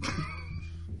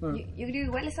 Yo creo que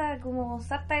igual esa como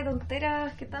sarta de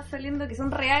tonteras que están saliendo que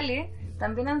son reales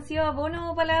también han sido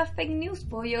abono para las fake news.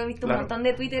 Pues yo he visto un montón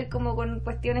de Twitter como con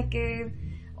cuestiones que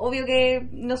obvio que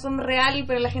no son real,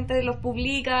 pero la gente los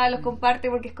publica, los comparte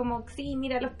porque es como, sí,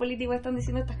 mira, los políticos están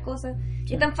diciendo estas cosas.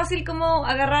 Sí. Y es tan fácil como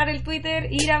agarrar el Twitter,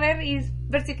 ir a ver y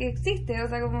ver si que existe, o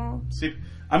sea, como... Sí.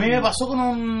 A mí me pasó con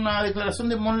una declaración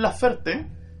de Mon Laferte,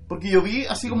 porque yo vi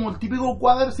así como el típico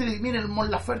cuadro, así de, mira, el Mon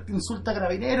Laferte insulta a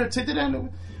Carabineros, etcétera.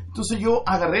 Entonces yo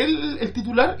agarré el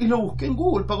titular y lo busqué en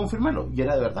Google para confirmarlo, y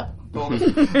era de verdad.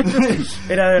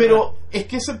 Era de Pero verdad. es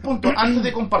que ese punto, antes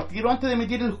de compartir o antes de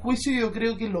emitir el juicio, yo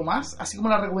creo que lo más, así como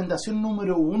la recomendación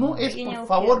número 1, es por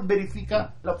favor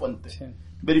verifica la fuente. Sí.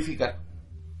 Verificar.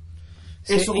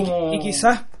 Sí, eso como... y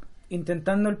quizás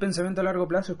intentando el pensamiento a largo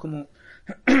plazo es como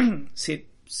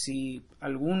si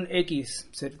algún X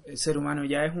ser humano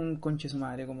ya es un conche su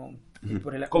madre, como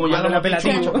ya lo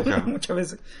apelativo muchas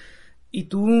veces, y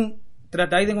tú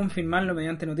tratáis de confirmarlo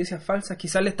mediante noticias falsas,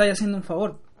 quizás le estáis haciendo un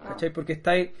favor, ¿cachai? Porque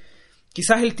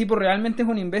quizás el tipo realmente es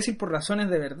un imbécil por razones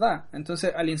de verdad.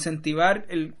 Entonces, al incentivar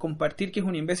el compartir que es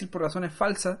un imbécil por razones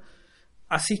falsas,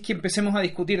 así es que empecemos a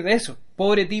discutir de eso.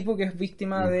 Pobre tipo que es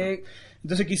víctima de...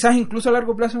 Entonces quizás incluso a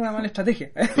largo plazo es una mala estrategia.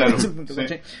 Claro, punto, sí.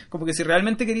 Como que si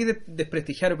realmente queréis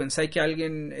desprestigiar o pensáis que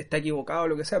alguien está equivocado o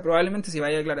lo que sea, probablemente si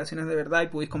vais a declaraciones de verdad y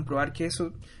podéis comprobar que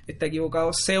eso está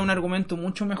equivocado, sea un argumento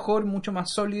mucho mejor, mucho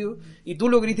más sólido, y tú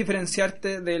logrís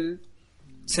diferenciarte del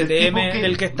CTM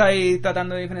del que estáis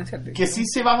tratando de diferenciarte. Que sí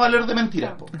se va a valer de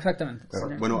mentiras. Exactamente.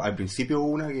 Claro. Bueno, al principio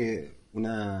hubo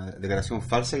una declaración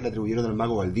falsa que le atribuyeron al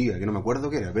mago Valdivia, que no me acuerdo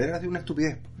qué era, pero era de una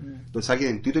estupidez. Entonces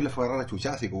alguien en Twitter le fue a agarrar la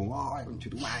chuchada así como, ay,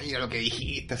 conchetumare, mira lo que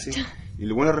dijiste, así. Y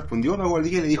el bueno respondió al mago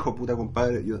Valdivia y le dijo, puta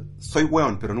compadre, yo soy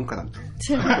weón, pero nunca tanto.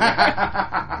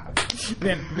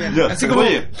 Bien. Ya, así como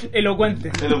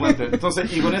elocuente.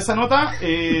 Entonces, y con esa nota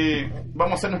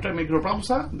vamos a hacer nuestra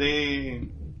micropausa de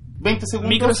 20 segundos.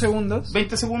 Microsegundos.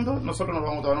 20 segundos. Nosotros nos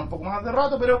vamos a tomar un poco más de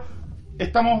rato, pero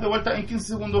estamos de vuelta en 15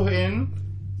 segundos en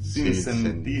Sin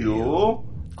Sentido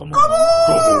Común.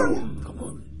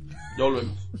 Ya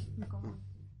volvemos.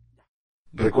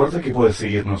 Recuerda que puedes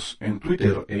seguirnos en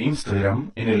Twitter e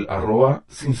Instagram en el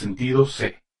 @sinsentidoc.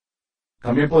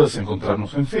 También puedes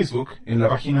encontrarnos en Facebook en la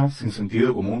página Sin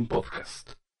Sentido Común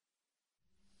Podcast.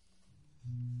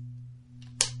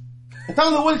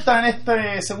 Estamos de vuelta en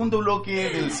este segundo bloque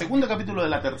del segundo capítulo de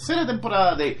la tercera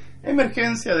temporada de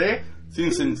Emergencia de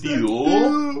Sin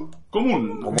Sentido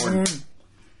Común.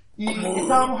 Y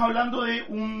estábamos hablando de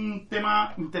un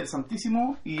tema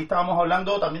interesantísimo y estábamos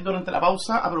hablando también durante la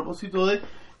pausa a propósito de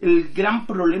el gran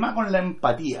problema con la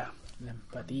empatía. La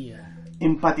empatía.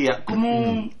 Empatía.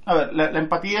 ¿Cómo, a ver, la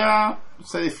empatía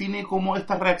se define como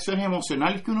estas reacciones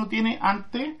emocionales que uno tiene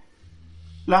ante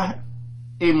las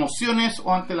emociones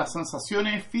o ante las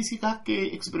sensaciones físicas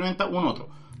que experimenta un otro?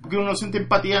 Porque uno siente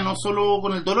empatía no solo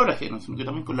con el dolor ajeno, sino que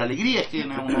también con la alegría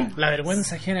ajena. La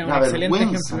vergüenza ajena es un excelente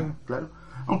ejemplo. Claro.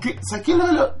 Aunque, ¿sabes qué?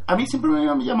 A mí siempre me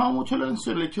ha llamado mucho la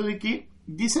atención el hecho de que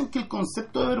dicen que el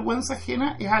concepto de vergüenza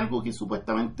ajena es algo que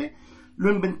supuestamente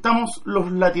lo inventamos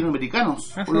los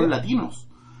latinoamericanos o los latinos.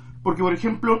 Porque, por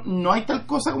ejemplo, no hay tal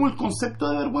cosa como el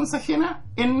concepto de vergüenza ajena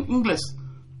en inglés.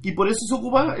 Y por eso se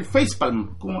ocupa el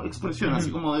facepalm como expresión, así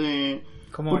como de...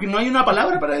 Porque no hay una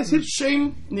palabra para decir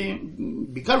shame ni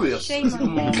vicarious,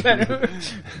 como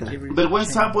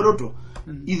vergüenza por otro.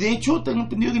 Y de hecho tengo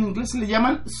entendido que en inglés se le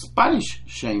llaman Spanish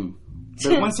shame,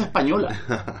 vergüenza española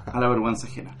a la vergüenza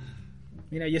ajena.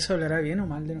 Mira, ¿y eso hablará bien o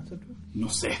mal de nosotros? No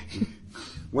sé.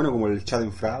 Bueno, como el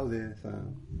Schadenfreude,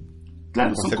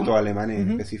 claro, conceptos alemanes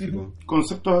específicos.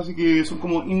 Conceptos así que son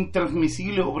como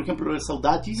intransmisibles, o por ejemplo el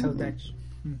saudade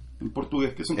en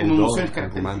portugués, que son como emociones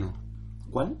características.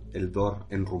 ¿Cuál? El dor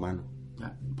en rumano.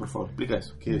 Por favor, explica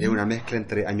eso. Es una mezcla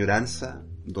entre añoranza,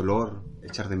 dolor,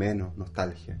 echar de menos,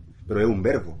 nostalgia. Pero es un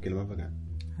verbo, que es lo más bacán.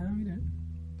 Mira.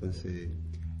 Entonces,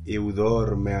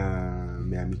 eudor me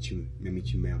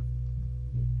amichimeo.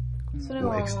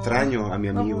 O extraño a mi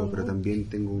amigo, pero también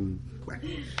tengo un... Bueno.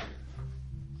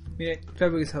 Mira,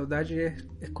 claro, porque saudade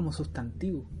es como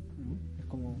sustantivo. Es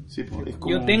como... Sí, es como...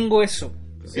 Yo tengo eso.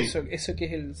 Sí. Eso que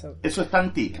es el saudade. Eso está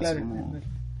en ti. Claro. Como...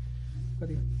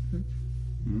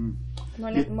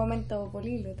 Un momento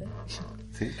políglota.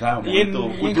 Sí, claro. Y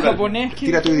en japonés...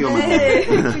 Tira tu idioma.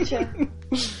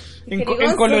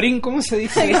 En colorín, ¿cómo se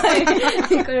dice?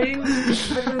 En colorín,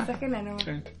 vergüenza ajena, ¿no?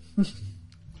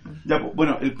 Ya,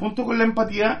 bueno, el punto con la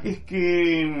empatía es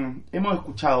que hemos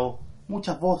escuchado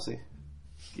muchas voces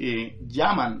que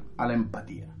llaman a la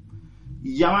empatía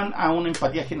y llaman a una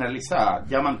empatía generalizada,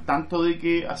 llaman tanto de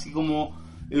que así como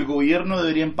el gobierno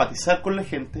debería empatizar con la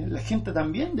gente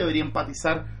también debería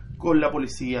empatizar con la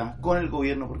policía, con el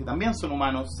gobierno, porque también son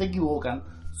humanos, se equivocan,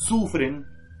 sufren,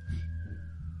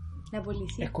 La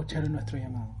policía. Escucharon nuestro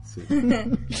llamado. Sí.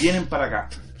 vienen para acá.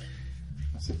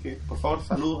 Así que, por favor,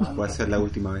 saludos. Puede ser la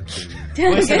última vez que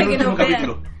Puede ser el Que último nos vean.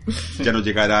 capítulo. ya no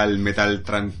llegará el metal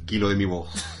tranquilo de mi voz.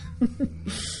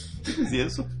 ¿Sí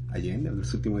eso? Allende, el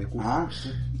último discurso. Ah, sí,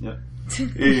 ya.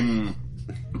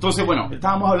 Entonces, bueno,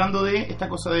 estábamos hablando de esta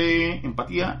cosa de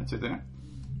empatía, etcétera,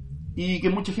 y que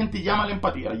mucha gente llama a la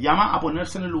empatía, llama a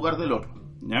ponerse en el lugar del otro,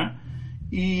 ¿ya?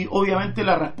 Y obviamente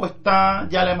la respuesta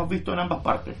ya la hemos visto en ambas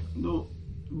partes.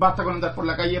 Basta con andar por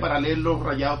la calle para leer los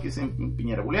rayados que dicen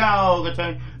Piñera culeado,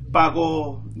 ¿cachai?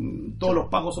 Pagos, todos los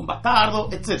pagos son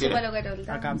bastardos, etcétera. Chúpalo, Carol.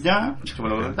 Acá. ¿Ya?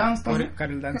 Chúpalo, Carol Dance, también. Pobre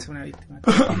Carol Dance, una víctima.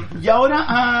 Y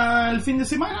ahora, al fin de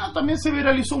semana, también se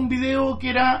viralizó un video que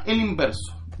era el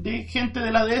inverso, de gente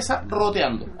de la dehesa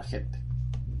roteando a la gente.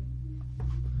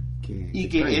 Y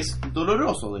que es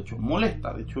doloroso, de hecho,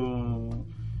 molesta, de hecho,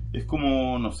 es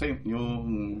como, no sé, yo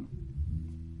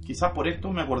quizás por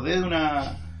esto me acordé de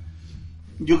una...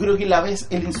 Yo creo que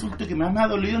el insulto que más me ha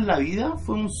dolido en la vida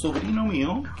fue un sobrino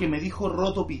mío que me dijo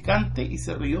roto picante y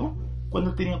se rió cuando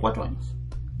él tenía 4 años.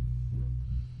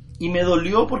 Y me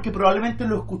dolió porque probablemente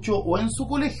lo escuchó o en su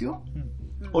colegio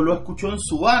o lo escuchó en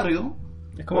su barrio.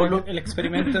 Es como el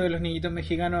experimento de los niñitos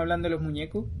mexicanos hablando de los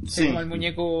muñecos. Sí. Es como el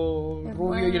muñeco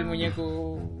rubio y el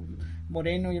muñeco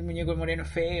moreno y el muñeco moreno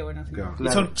feo. ¿No? Claro. Y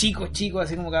son chicos,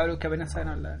 así como cabros que apenas saben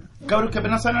hablar. Cabros que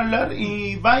apenas saben hablar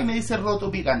y va y me dice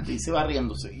roto picante y se va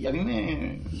riéndose. Y a mí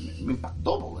me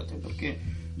impactó, ¿cachai? Porque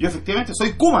yo efectivamente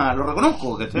soy Kuma, lo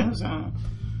reconozco, ¿cachai? O sea,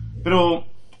 pero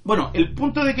bueno, el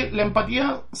punto de que la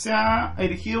empatía se ha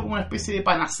erigido como una especie de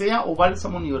panacea o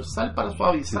bálsamo universal para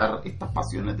suavizar estas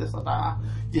pasiones desatadas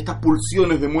y estas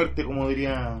pulsiones de muerte, como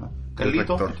diría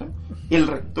Carlitos, el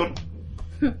rector.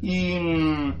 Y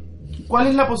 ¿cuál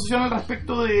es la posición al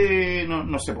respecto de,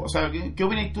 no sé, o sea, ¿qué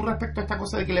opinas tú respecto a esta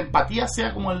cosa de que la empatía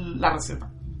sea como la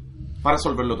receta para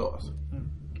resolverlo todo eso?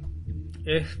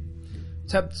 O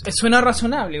sea, suena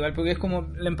razonable igual, porque es como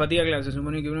la empatía, claro, se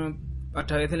supone que uno a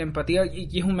través de la empatía,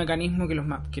 y es un mecanismo que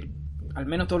que al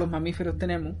menos todos los mamíferos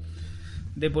tenemos,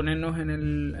 de ponernos en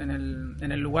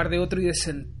el lugar de otro y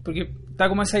porque está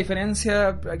como esa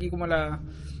diferencia aquí, como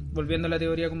volviendo a la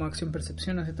teoría como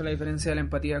acción-percepción, ¿no es cierto? La diferencia de la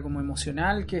empatía como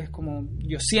emocional, que es como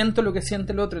yo siento lo que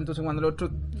siente el otro, entonces cuando el otro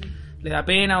le da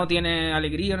pena o tiene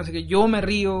alegría, no sé qué, yo me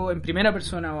río en primera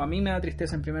persona o a mí me da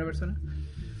tristeza en primera persona.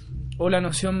 O la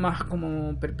noción más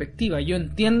como perspectiva, yo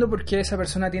entiendo por qué esa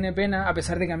persona tiene pena a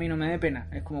pesar de que a mí no me dé pena.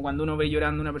 Es como cuando uno ve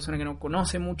llorando a una persona que no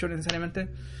conoce mucho necesariamente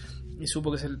y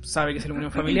sabe que es el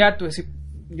unión familiar, tú decís,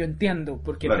 yo entiendo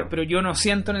porque claro. pero yo no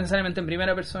siento necesariamente en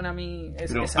primera persona a mí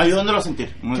ayudándolo a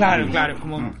sentir. Claro, es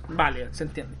como vale, se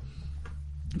entiende.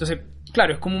 Entonces,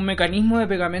 claro, es como un mecanismo de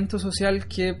pegamento social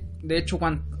que de hecho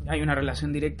hay una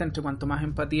relación directa entre cuanto más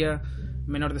empatía,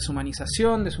 menor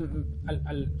deshumanización,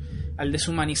 al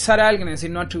deshumanizar a alguien, es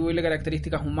decir, no atribuirle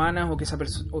características humanas o que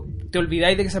o te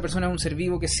olvidáis de que esa persona es un ser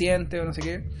vivo que siente o no sé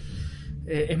qué,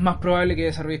 es más probable que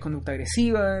desarrolles conducta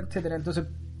agresiva, etcétera. Entonces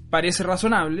parece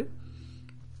razonable,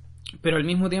 pero al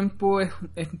mismo tiempo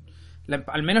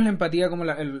al menos la empatía, como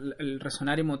el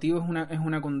resonar emotivo, es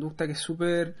una conducta que es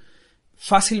súper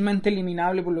fácilmente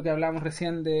eliminable por lo que hablábamos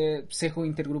recién de sesgo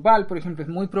intergrupal, por ejemplo. Es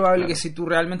muy probable que si tú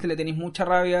realmente le tenés mucha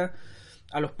rabia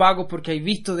a los pacos porque hay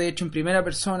visto de hecho en primera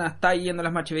persona, está yendo a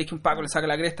las marchas y veis que un paco le saca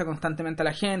la cresta constantemente a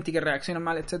la gente y que reacciona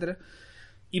mal, etcétera,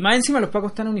 y más encima los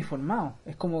pacos están uniformados,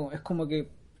 es como que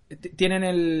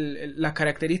tienen las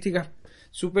características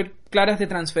súper claras de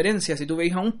transferencia. Si tú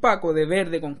veis a un paco de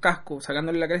verde con casco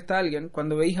sacándole la cresta a alguien,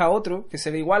 cuando veis a otro que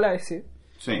se ve igual a ese,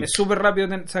 sí, es súper rápido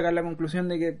sacar la conclusión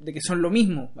de que son lo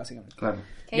mismo, básicamente. Claro.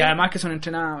 Y además que son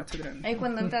entrenados, etcétera. Ahí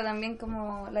cuando entra también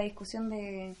como la discusión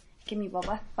de que mi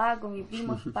papá es Paco, mi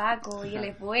primo es Paco y él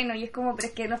es bueno, y es como, pero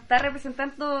es que no está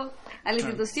representando a la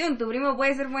institución. Tu primo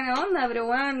puede ser buena onda, pero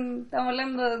bueno, estamos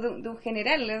hablando de un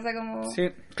general, o sea, como... Sí,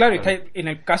 claro, está en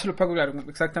el caso de los Pacos, claro,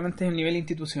 exactamente es el nivel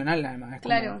institucional, además.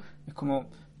 Es como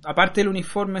aparte del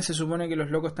uniforme, se supone que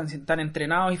los locos están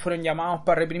entrenados y fueron llamados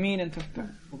para reprimir, entonces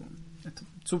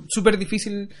súper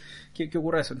difícil que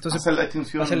ocurra eso. Entonces hacer la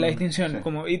distinción, sí.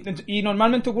 Como, y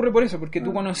normalmente ocurre por eso, porque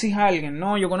tú conocís a alguien,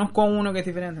 ¿no? Yo conozco a uno que es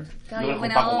diferente. Claro,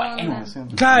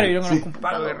 yo conozco un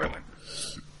Paco de repente.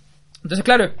 Entonces,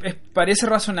 claro, parece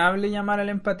razonable llamar a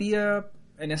la empatía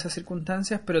en esas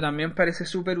circunstancias, pero también parece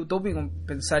súper utópico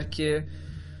pensar que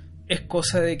es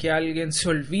cosa de que alguien se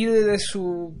olvide de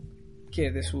sus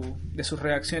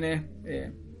reacciones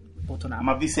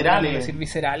más viscerales. Decir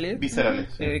viscerales.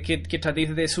 Que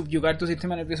tratéis de subyugar tu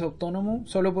sistema nervioso autónomo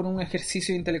solo por un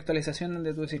ejercicio de intelectualización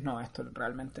donde tú decís, no, esto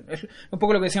realmente es un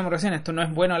poco lo que decíamos recién, esto no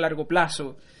es bueno a largo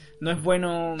plazo, no es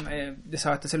bueno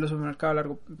desabastecer los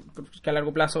supermercados porque a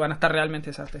largo plazo van a estar realmente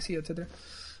desabastecidos, etcétera.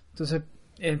 Entonces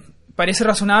parece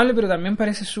razonable, pero también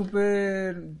parece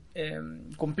súper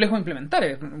complejo de implementar.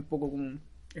 Es un poco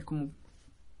como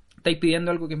estáis pidiendo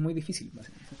algo que es muy difícil,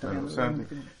 básicamente. Claro,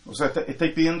 o sea,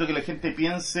 estáis pidiendo que la gente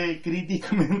piense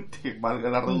críticamente, valga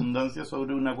la redundancia,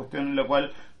 sobre una cuestión en la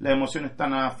cual las emociones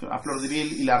están a flor de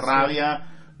piel y la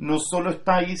rabia no solo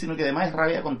está ahí, sino que además es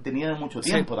rabia contenida de mucho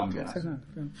tiempo también.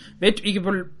 De hecho, y que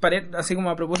así como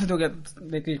a propósito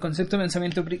de que el concepto de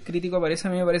pensamiento crítico aparece,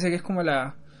 a mí me parece que es como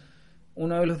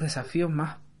uno de los desafíos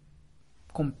más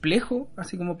complejo,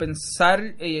 así como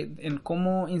pensar en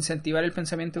cómo incentivar el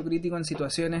pensamiento crítico en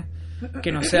situaciones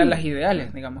que no sean las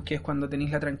ideales, digamos, que es cuando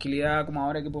tenéis la tranquilidad como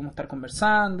ahora que podemos estar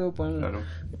conversando, podemos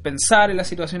pensar en las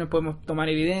situaciones, podemos tomar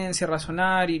evidencia,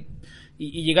 razonar y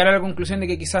llegar a la conclusión de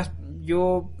que quizás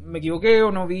yo me equivoqué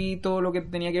o no vi todo lo que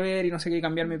tenía que ver y no sé qué,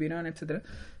 cambiar mi opinión, etcétera.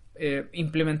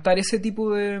 Implementar ese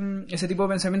tipo de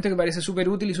pensamiento que parece súper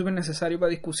útil y súper necesario para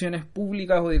discusiones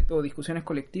públicas o discusiones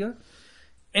colectivas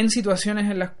en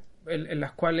situaciones en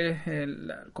las cuales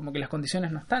como que las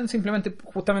condiciones no están, simplemente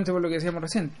justamente por lo que decíamos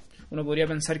recién. Uno podría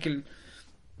pensar que el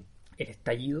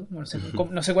estallido, no sé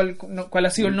cuál ha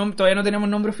sido el nombre, todavía no tenemos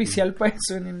nombre oficial para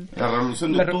eso. La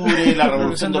revolución de octubre, la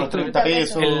revolución de los 30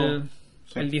 pesos,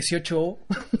 el 18O.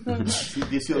 Sí,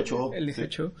 18O. El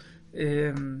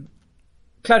 18O.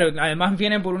 Claro, además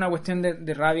viene por una cuestión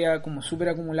de rabia como súper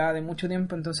acumulada de mucho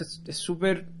tiempo, entonces es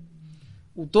súper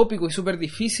utópico y súper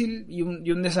difícil y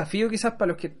un desafío quizás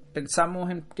para los que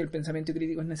pensamos en que el pensamiento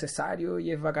crítico es necesario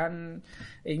y es bacán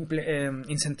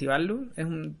incentivarlo.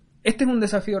 Este es un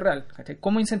desafío real, ¿cachai?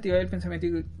 ¿Cómo incentivar el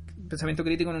pensamiento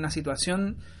crítico en una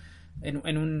situación,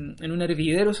 en un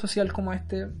hervidero social como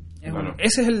este?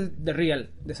 Ese es el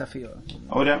real desafío.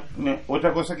 Ahora,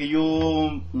 otra cosa que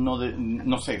yo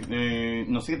no sé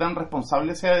qué tan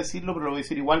responsable sea decirlo, pero lo voy a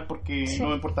decir igual porque no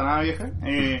me importa nada, vieja.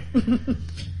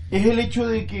 Es el hecho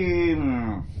de que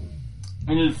en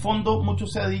el fondo mucho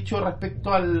se ha dicho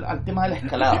respecto al tema de la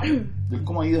escalada, de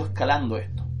cómo ha ido escalando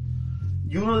esto.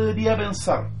 Y uno debería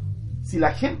pensar, si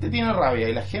la gente tiene rabia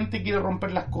y la gente quiere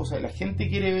romper las cosas y la gente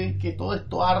quiere ver que todo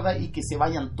esto arda y que se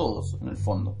vayan todos, en el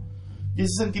fondo. Y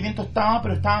ese sentimiento estaba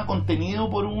contenido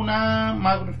por una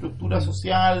macroestructura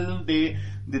social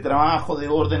de trabajo, de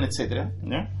orden, etcétera,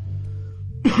 ¿ya?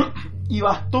 Y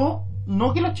bastó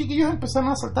no que los chiquillos empezaran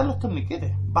a saltar los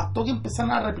torniquetes, bastó que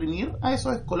empezaran a reprimir a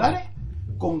esos escolares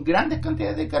con grandes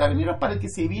cantidades de carabineros para que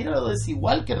se viera lo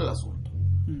desigual que era el asunto.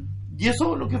 Y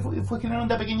eso lo que fue generar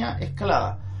una pequeña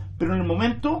escalada. Pero en el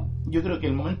momento, yo creo que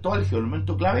el momento álgido, el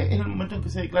momento clave es el momento en que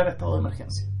se declara estado de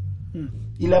emergencia.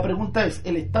 Y la pregunta es,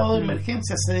 ¿el estado de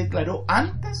emergencia se declaró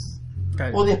antes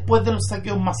o después de los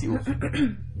saqueos masivos?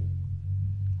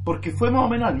 Porque fue más o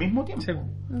menos al mismo tiempo.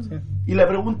 Sí. Y la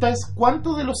pregunta es,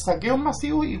 ¿cuántos de los saqueos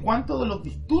masivos y cuántos de los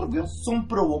disturbios son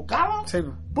provocados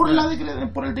por el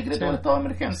decreto del estado de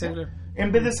emergencia?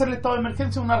 En vez de ser el estado de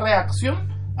emergencia una reacción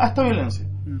a esta violencia.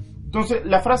 Entonces,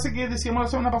 la frase que decíamos la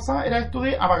semana pasada era esto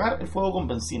de apagar el fuego con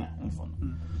benzina, en el fondo.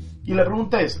 Y la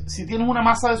pregunta es, si tienes una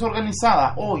masa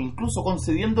desorganizada o incluso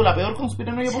concediendo la peor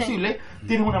conspiranoia posible,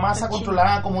 tienes una masa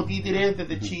controlada como títeres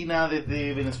desde China,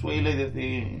 desde Venezuela y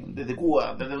desde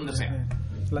Cuba, desde donde sea.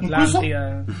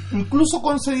 Incluso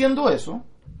concediendo eso,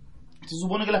 se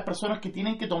supone que las personas que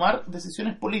tienen que tomar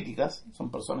decisiones políticas son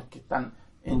personas que están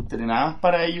entrenadas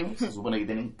para ello, se supone que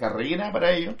tienen carrera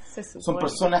para ello, son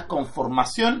personas con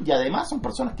formación y además son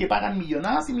personas que pagan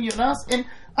millonadas y millonadas en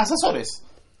asesores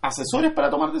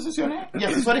para tomar decisiones y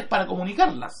asesores para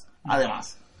comunicarlas,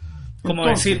 además. Como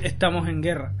decir, estamos en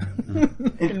guerra.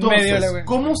 Entonces,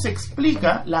 ¿cómo se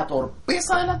explica la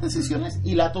torpeza de las decisiones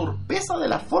y la torpeza de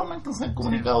la forma en que se han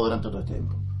comunicado durante todo este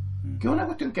tiempo? Que es una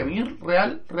cuestión que a mí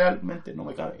realmente no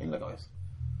me cabe en la cabeza.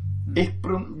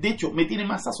 De hecho, me tiene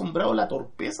más asombrado la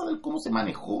torpeza del cómo se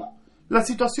manejó la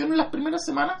situación en las primeras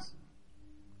semanas.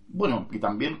 Bueno, y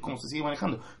también cómo se sigue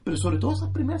manejando, pero sobre todo esas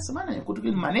primeras semanas. Yo encuentro que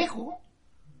el manejo,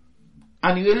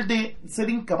 a nivel de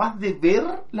ser incapaz de ver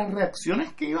las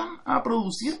reacciones que iban a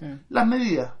producir las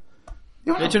medidas.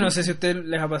 De hecho, no sé si a ustedes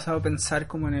les ha pasado pensar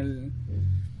como en el...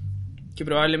 que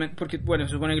probablemente... porque, bueno,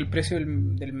 se supone que el precio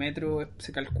del metro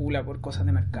se calcula por cosas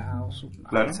de mercado,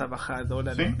 esa bajada de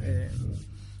dólares,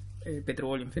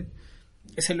 petróleo, en fin.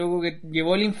 Ese loco que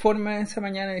llevó el informe esa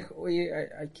mañana dijo, oye,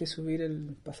 hay que subir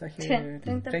el pasaje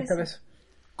 30 pesos.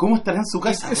 ¿Cómo estará en su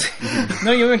casa?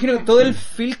 No, yo me imagino todo el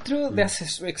filtro de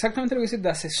exactamente lo que dices, de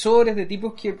asesores, de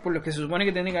tipos que por los que se supone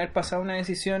que tiene que haber pasado una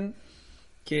decisión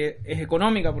que es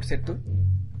económica, por cierto,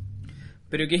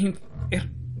 pero que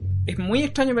es muy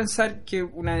extraño pensar que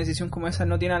una decisión como esa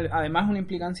no tiene además una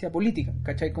implicancia política,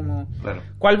 ¿cachai? Como, Claro.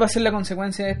 ¿cuál va a ser la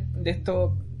consecuencia de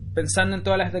esto? Pensando en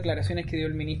todas las declaraciones que dio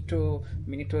el ministro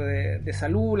de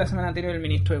Salud la semana anterior, el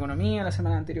ministro de Economía la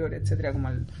semana anterior, etcétera, como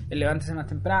el levántese más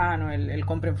temprano, el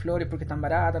compren flores porque están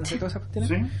baratas, no sé, todas esas cuestiones.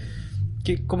 ¿Sí?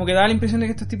 Que como que daba la impresión de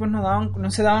que estos tipos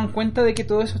no se daban cuenta de que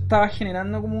todo eso estaba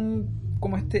generando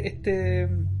como esta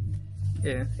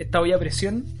olla a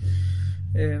presión.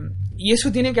 Y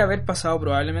eso tiene que haber pasado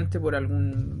probablemente por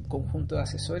algún conjunto de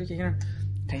asesores que dijeron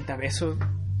 30 pesos.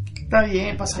 Está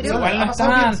bien, pasa Pero bien. Igual no ha es pasado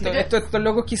bien, tanto. sí. Estos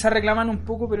locos quizás reclaman un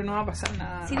poco, pero no va a pasar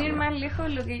nada. Sin ir más lejos,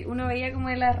 lo que uno veía como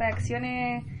en las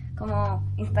reacciones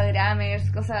como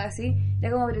Instagramers, cosas así,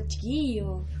 era como, pero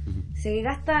chiquillos, se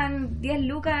gastan 10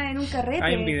 lucas en un carrete,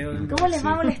 Hay un video. ¿cómo les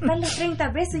va a molestar los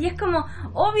 30 pesos? Y es como,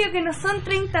 obvio que no son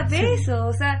 30 pesos,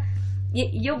 o sea,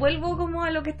 y yo vuelvo como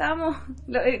a lo que estábamos,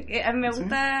 a mí me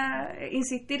gusta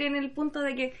insistir en el punto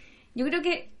de que yo creo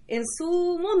que en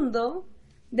su mundo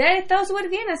debe haber estado súper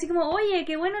bien, así como, oye,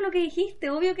 qué bueno lo que dijiste,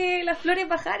 obvio que las flores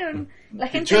bajaron, la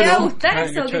gente le va a gustar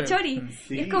eso, qué chori.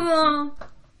 Sí. Y es como...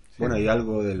 Bueno, hay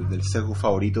algo del sesgo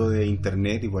favorito de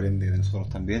Internet y por ende de nosotros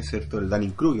también, ¿cierto? El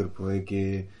Dunning-Kruger, pues de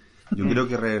que yo creo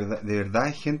que de verdad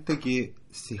hay gente que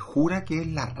se jura que es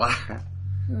la raja.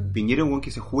 Piñera es un weón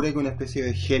que se jura que es una especie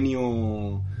de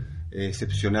genio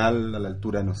excepcional a la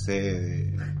altura, no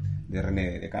sé, de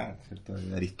René Descartes, ¿cierto?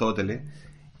 De Aristóteles,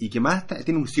 y que más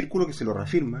tiene un círculo que se lo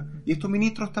reafirma, y estos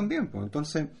ministros también, pues.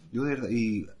 Entonces, yo de verdad,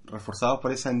 y reforzados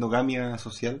por esa endogamia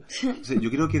social, entonces,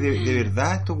 yo creo que de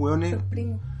verdad estos weones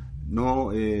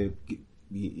no,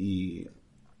 y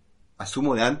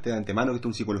asumo de antemano que esto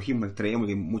es un psicologismo extremo,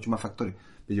 que hay muchos más factores,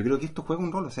 pero yo creo que esto juega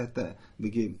un rol, o sea,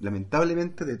 de que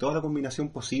lamentablemente de toda la combinación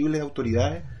posible de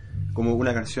autoridades, como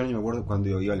una canción, yo me acuerdo cuando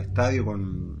yo iba al estadio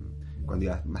cuando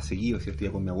iba más seguido, ¿cierto?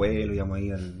 Iba con mi abuelo, íbamos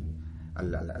ahí a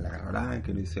la Garra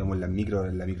Blanca, y íbamos en la micro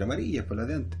amarilla, por la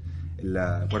de antes, en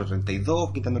la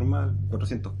 432, quinta normal,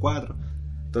 404.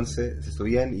 Entonces se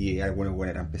subían y bueno,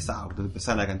 eran pesados, entonces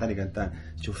empezaban a cantar y cantaban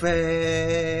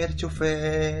chofer,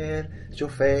 chofer,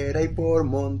 chofer hay por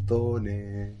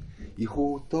montones y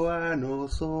justo a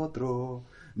nosotros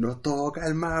nos toca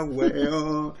el más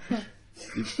hueón.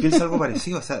 Y piensa algo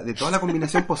parecido, o sea, de toda la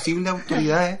combinación posible de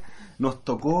autoridades nos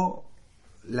tocó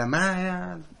la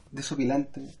más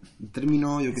desopilante en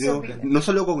términos, yo creo, no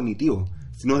solo cognitivo,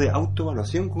 sino de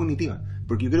autoevaluación cognitiva,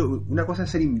 porque yo creo una cosa es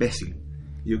ser imbécil.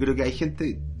 Yo creo que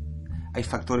hay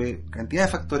factores, cantidad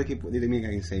de factores que determinan que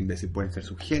alguien sea imbécil. Pueden ser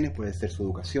sus genes, puede ser su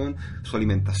educación, su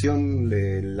alimentación,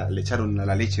 le echaron a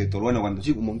la leche de Toruano cuando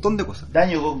chico, un montón de cosas.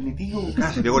 Daño cognitivo.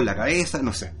 Se pegó en la cabeza,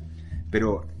 no sé.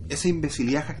 Pero esa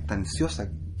imbecilidad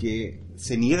jactanciosa que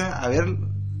se niega a ver,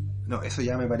 no, eso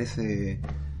ya me parece...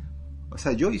 O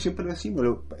sea, y siempre lo decimos,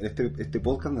 este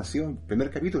podcast nació, el primer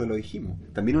capítulo lo dijimos,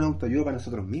 también una autoayuda para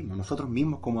nosotros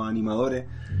mismos como animadores,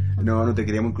 no te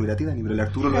queremos incluir a ti, Dani, pero el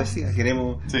Arturo lo decía,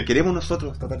 queremos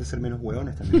nosotros tratar de ser menos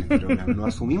hueones también, pero nos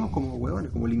asumimos como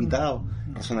hueones, como limitados,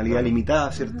 personalidad limitada,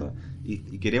 ¿cierto?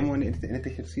 Y queremos en este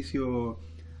ejercicio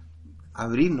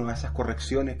abrirnos a esas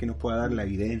correcciones que nos pueda dar la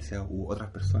evidencia u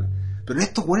otras personas. Pero en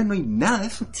estos hueones no hay nada de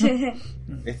eso.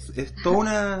 Es toda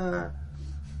una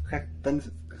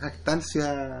jactancia.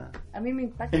 A mí me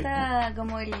impacta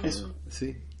como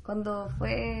sí. Cuando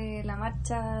fue la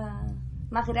marcha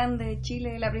más grande de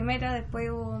Chile, la primera,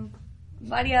 después hubo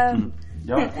varias,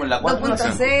 Ya con la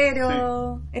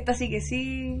 2.0, esta sí que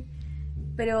sí,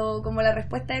 pero como la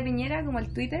respuesta de Piñera, como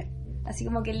el Twitter, así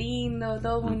como que lindo,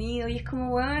 todo unido, y es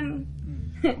como, weón,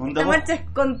 esta marcha es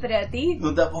contra ti.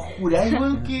 ¿No te juráis,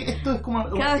 weón, que esto es como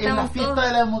Claro, es la fiesta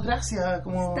de la democracia?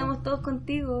 Como... Estamos todos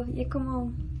contigo, y es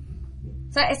como...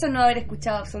 O sea, eso no haber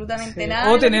escuchado absolutamente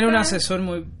nada. O tener un asesor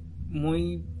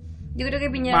muy yo creo que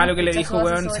Piñera malo que le dijo,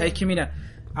 weón, ¿sabes qué? Mira,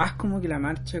 haz como que la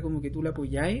marcha, como que tú la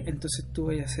apoyáis, entonces tú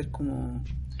vayas a ser como...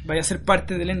 Vaya a ser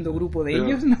parte del endogrupo de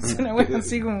ellos, no sé, una wea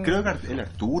así como... Creo que el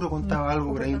Arturo contaba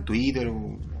algo por ahí en Twitter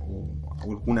o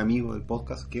algún amigo del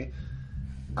podcast que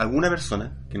alguna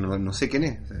persona, que no sé quién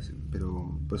es,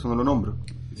 pero por eso no lo nombro,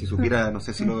 si supiera no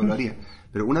sé si lo haría,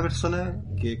 pero una persona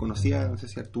que conocía, no sé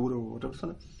si Arturo o otra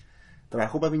persona,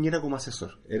 trabajó para Piñera como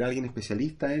asesor, era alguien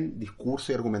especialista en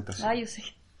discurso y argumentación. Ah, yo sé.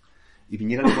 Y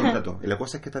Piñera lo contrató. Y la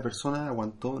cosa es que esta persona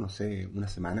aguantó, no sé, una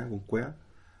semana con Cueva,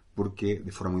 porque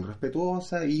de forma muy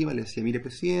respetuosa iba, le decía, mire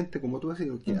presidente, como tú decías,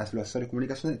 que hace los asesores de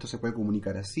comunicación, esto se puede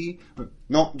comunicar así.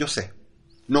 No, yo sé.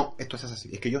 No, esto se hace así,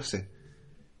 es que yo sé.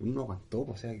 uno no aguantó,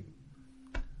 o sea,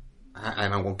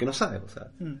 además con que no sabe, o sea.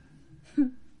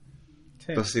 Sí.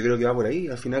 Entonces yo creo que va por ahí.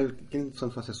 Al final, ¿quién son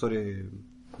sus asesores?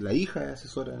 La hija es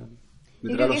asesora.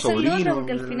 Yo creo que eso es lo otro,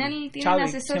 porque al final tienen Xavi,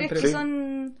 asesores siempre. que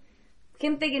son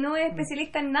gente que no es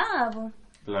especialista en nada, po.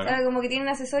 Claro. O sea, como que tienen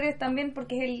asesores también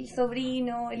porque es el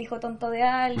sobrino, el hijo tonto de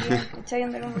alguien, ¿cachai?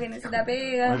 Anda como que necesita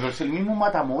pega. Pero es el mismo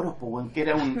Matamoros, pues, weón, que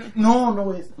era un...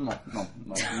 No es... No.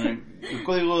 El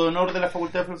código de honor de la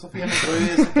Facultad de Filosofía me prohíbe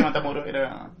decir que Matamoros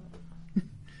era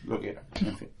lo que era,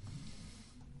 en fin.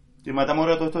 Y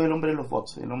Matamoros, todo esto es el hombre de los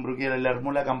bots, el hombre que le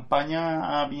armó la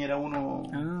campaña a Piñera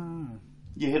 1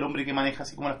 y es el hombre que maneja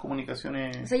así como las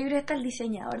comunicaciones. O sea, yo creo que hasta el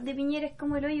diseñador de Piñera es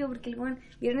como el hoyo, porque el weón,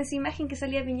 vieron esa imagen que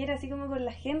salía Piñera así como con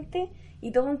la gente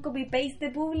y todo un copy-paste de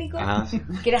público, Sí.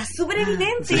 que era súper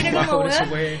evidente, Sí, y era como, Por eso weón,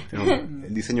 fue- Pero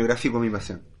el diseño gráfico es mi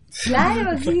pasión.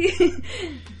 claro, sí.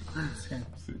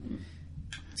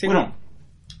 Sí, Bueno,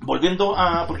 volviendo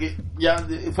a... porque ya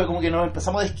fue como que nos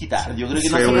empezamos a desquitar. Yo creo que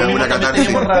Fue nosotros una mismos también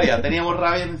catarsis. teníamos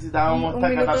rabia, necesitábamos Un esta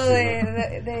minuto catarsis.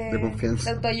 De confianza.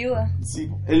 de autoayuda. Sí,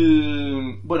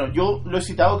 bueno, yo lo he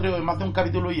citado creo en más de un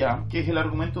capítulo ya, que es el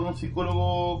argumento de un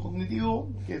psicólogo cognitivo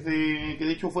que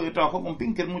de hecho trabajó con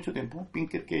Pinker mucho tiempo.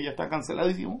 Pinker que ya está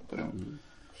canceladísimo, pero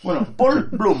bueno, Paul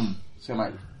Bloom se llama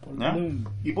él, ¿ya?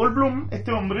 Y Paul Bloom,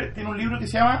 este hombre, tiene un libro que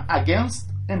se llama Against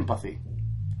Empathy,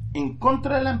 en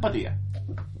contra de la empatía.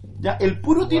 Ya, el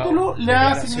puro título le ha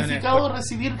declaraciones significado fuertes.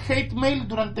 recibir hate mail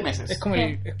durante meses. Es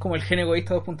como el gen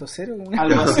egoísta 2.0. como-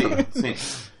 Algo así, sí.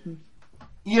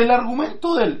 Y el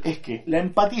argumento de él es que la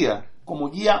empatía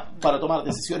como guía para tomar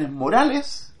decisiones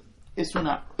morales es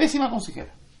una pésima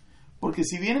consejera. Porque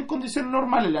si bien en condiciones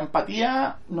normales la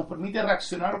empatía nos permite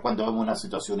reaccionar cuando vemos una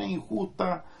situación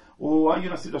injusta o hay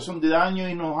una situación de daño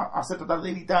y nos hace tratar de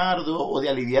evitar o de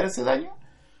aliviar ese daño,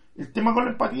 el tema con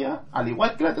la empatía, al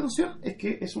igual que la atención, es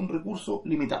que es un recurso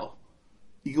limitado.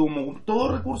 Y como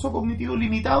todo recurso cognitivo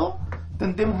limitado,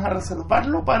 tendemos a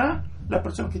reservarlo para las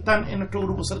personas que están en nuestro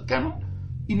grupo cercano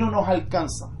y no nos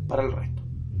alcanza para el resto.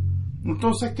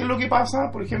 Entonces, ¿qué es lo que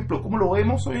pasa? Por ejemplo, ¿cómo lo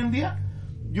vemos hoy en día?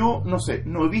 Yo, no sé,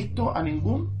 no he visto a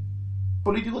ningún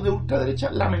político de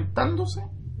ultraderecha lamentándose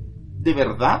de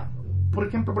verdad, por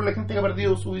ejemplo, por la gente que ha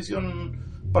perdido su visión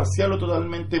parcial o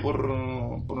totalmente por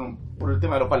el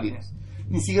tema de los palines.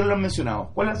 Ni siquiera lo han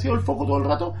mencionado. ¿Cuál ha sido el foco todo el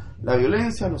rato? La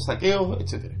violencia, los saqueos,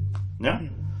 etcétera. ¿Ya?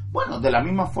 Bueno, de la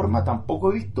misma forma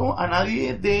tampoco he visto a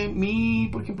nadie de mi,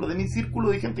 por ejemplo, de mi círculo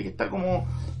de gente que está como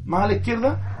más a la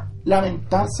izquierda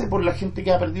lamentarse por la gente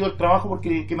que ha perdido el trabajo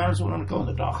porque quemaron el supermercado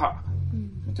donde trabajaba.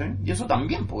 ¿Sí? Y eso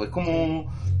también, pues, es como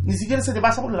ni siquiera se te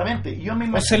pasa por la mente. Y yo me O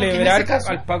imagino que en celebrar ese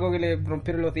caso, al Paco que le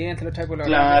rompieron los dientes, lo trae por la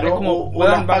claro, es como, o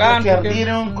las weón, pacas bacán, que porque-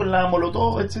 ardieron con la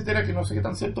molotov, etcétera, que no sé qué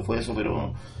tan cierto fue eso,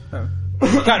 pero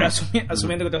Claro,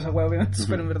 asumiendo que te vas a jugar, obviamente,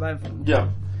 pero en verdad. ya.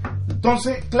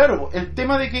 Entonces, claro, el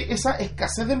tema de que esa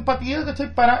escasez de empatía,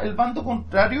 ¿cachai? Para el bando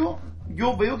contrario,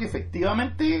 yo veo que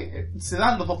efectivamente se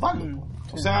dan los dos bandos.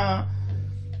 O sea,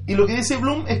 y lo que dice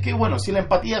Bloom es que, bueno, si la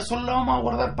empatía solo la vamos a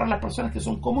guardar para las personas que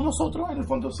son como nosotros, en el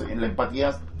fondo la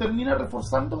empatía termina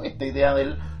reforzando esta idea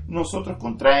del nosotros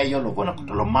contra ellos, los buenos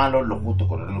contra los malos, los justos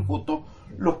contra los injustos,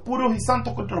 los puros y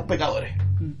santos contra los pecadores,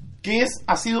 que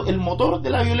ha sido el motor de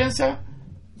la violencia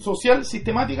social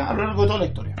sistemática a lo largo de toda la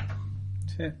historia.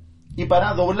 Sí. Y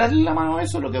para doblarle la mano a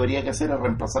eso, lo que habría que hacer es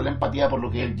reemplazar la empatía por lo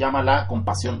que él llama la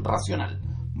compasión racional,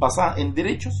 basada en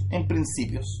derechos, en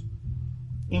principios,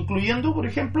 incluyendo, por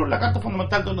ejemplo, la Carta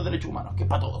Fundamental de los Derechos Humanos, que es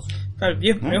para todos. Claro, y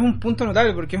es un punto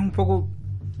notable porque es un poco.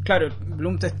 Claro,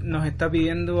 Bloom nos está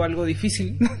pidiendo algo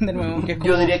difícil, de nuevo, que es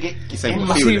como Yo diría que quizá es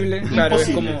imposible. Claro,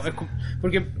 imposible. es como.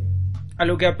 Porque a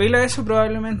lo que apela eso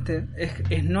probablemente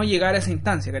es no llegar a esa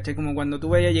instancia, ¿cachai? Como cuando tú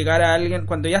vayas a llegar a alguien,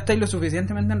 cuando ya estáis lo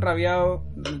suficientemente enrabiado,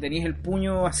 tenéis el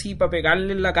puño así para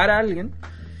pegarle en la cara a alguien,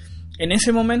 en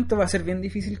ese momento va a ser bien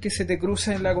difícil que se te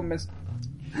cruce la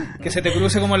que se te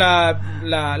cruce como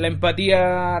la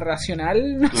empatía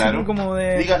racional, ¿no? Claro. Como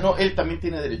de Diga, no, él también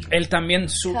tiene derecho. él también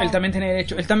tiene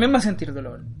derecho, él también va a sentir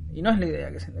dolor y no es la idea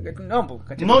que sienta no, pues,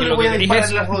 ¿cachai? No Porque le lo voy que a querís disparar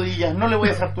es- las rodillas, no le voy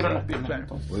a fracturar las piernas. Claro.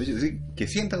 Entonces. Puedo decir que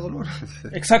sienta dolor.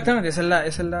 Exactamente, esa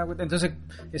es la entonces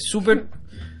es súper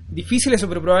difícil eso,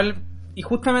 pero probable. Y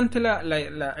justamente la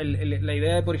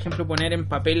idea de, por ejemplo, poner en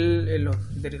papel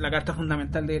la Carta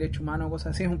Fundamental de Derechos Humanos o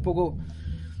cosas así es un poco.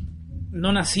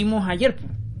 No nacimos ayer,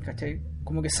 ¿cachai?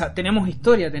 Como que tenemos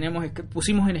historia,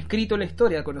 pusimos en escrito la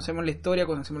historia, conocemos la historia,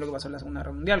 conocemos lo que pasó en la Segunda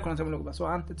Guerra Mundial, conocemos lo que pasó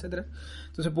antes, etcétera.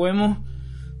 Entonces podemos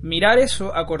mirar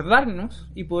eso, acordarnos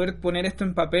y poder poner esto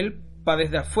en papel para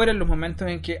desde afuera en los momentos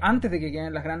en que, antes de que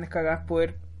queden las grandes cagadas,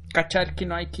 poder cachar que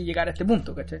no hay que llegar a este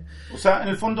punto, ¿cachai? O sea, en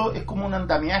el fondo es como un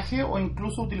andamiaje, o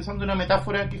incluso utilizando una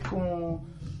metáfora que es como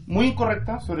muy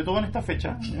incorrecta, sobre todo en esta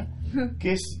fecha, ¿ya?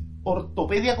 Que es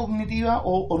ortopedia cognitiva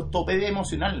o ortopedia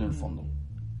emocional en el fondo.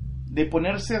 De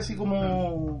ponerse así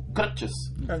como crutches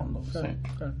en el fondo. Claro, ¿sí?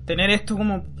 claro. Tener esto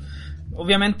como,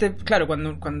 obviamente, claro,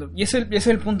 cuando y ese es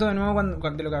el punto de nuevo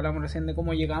cuando lo que hablamos recién de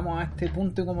cómo llegamos a este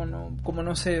punto y cómo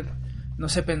no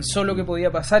se pensó lo que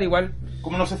podía pasar. Igual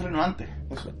Como no se frenó antes.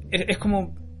 Eso. es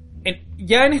como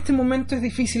ya en este momento es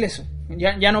difícil eso.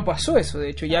 Ya no pasó eso, de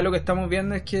hecho. Ya lo que estamos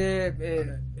viendo es que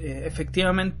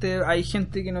efectivamente hay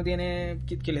gente que no tiene,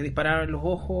 que le dispararon en los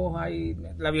ojos,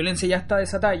 la violencia ya está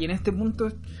desatada, y en este punto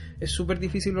es súper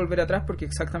difícil volver atrás porque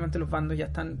exactamente los bandos ya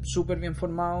están súper bien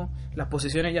formados, las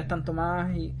posiciones ya están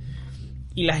tomadas y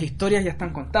las historias ya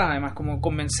están contadas. Además, como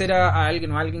convencer a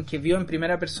alguien o a alguien que vio en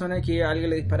primera persona que a alguien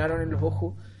le dispararon en los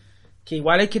ojos, que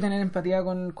igual hay que tener empatía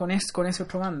con ese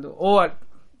otro bando. O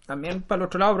también para el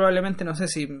otro lado, probablemente, no sé,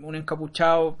 si un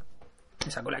encapuchado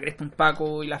le sacó la cresta a un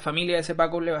Paco y la familia de ese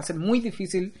Paco, le va a ser muy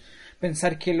difícil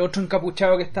pensar que el otro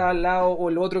encapuchado que está al lado o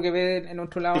el otro que ve en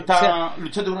otro lado está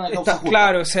luchando por una causa justa.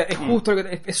 Claro, o sea, es justo,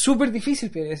 es súper difícil,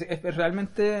 pero es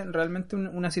realmente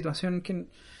una situación que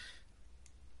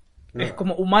es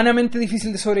como humanamente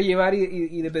difícil de sobrellevar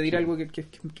y de pedir algo que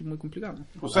es muy complicado.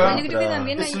 O sea, yo creo que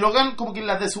también el hay... eslogan como que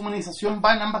la deshumanización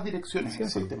va en ambas direcciones.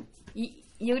 Sí.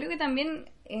 Y yo creo que también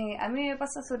a mí me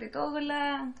pasa sobre todo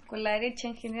con la derecha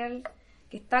en general,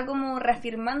 que está como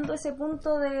reafirmando ese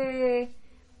punto de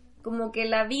como que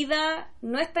la vida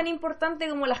no es tan importante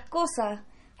como las cosas,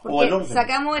 porque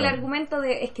sacamos el argumento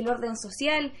de es que el orden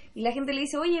social, y la gente le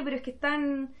dice, oye, pero es que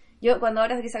están... Yo cuando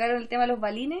ahora que sacaron el tema de los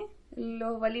balines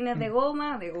de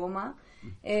goma,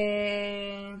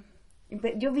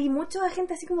 yo vi mucha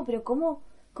gente así como, pero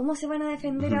 ¿cómo se van a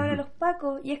defender ahora los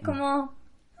pacos? Y es como,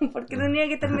 ¿por qué tendría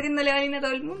que estar metiéndole balina a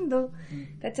todo el mundo?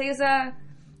 ¿Cachai? O sea,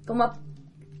 como a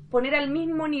poner al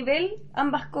mismo nivel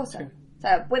ambas cosas. Sí. O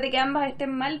sea, puede que ambas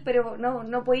estén mal, pero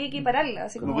no podía equipararlas.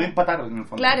 Así como, no puede empatar en el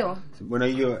fondo. Claro. Bueno,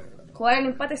 ahí yo... Jugar el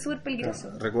empate es súper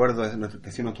peligroso. Recuerdo que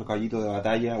ha sido nuestro caballito de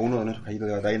batalla, uno de nuestros caballitos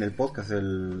de batalla en el podcast,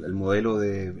 el modelo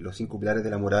de los 5 pilares de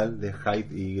la moral de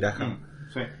Haidt y Graham.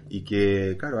 Sí. Y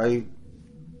que, claro, hay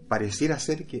pareciera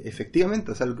ser que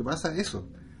efectivamente, o sea, lo que pasa es eso.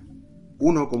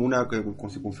 Uno como con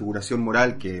su configuración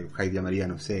moral, que Haidt llamaría,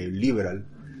 no sé, liberal.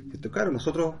 Claro,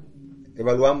 nosotros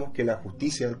evaluamos que la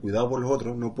justicia, el cuidado por los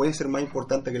otros, no puede ser más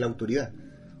importante que la autoridad,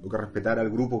 o que respetar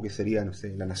al grupo que sería, no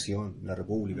sé, la nación, la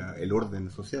república, el orden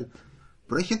social.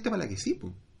 Pero hay gente para la que sí,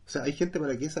 pues. O sea, hay gente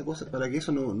para que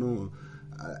eso no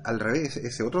al revés,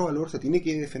 ese otro valor se tiene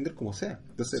que defender como sea.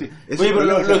 Entonces, sí. Oye, pero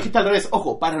lo dijiste al revés.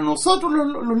 Ojo, para nosotros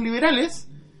los liberales,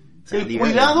 el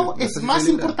cuidado es más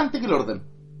importante que el orden.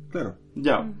 Claro.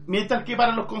 Ya. Mientras que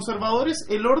para los conservadores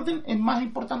el orden es más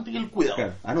importante que el cuidado.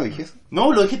 Claro. Ah, ¿no dije eso?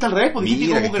 No, lo dijiste al revés, porque dijiste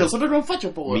como que estoy... nosotros éramos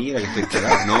fachos, po. Mira, que estoy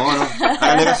cagado. No.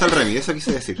 Háganle caso al Remy, eso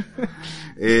quise decir.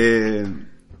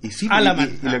 Y sí,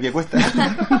 y lo que cuesta...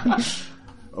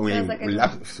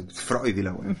 Freud y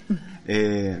la wea.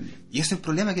 Y ese es el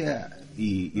problema que...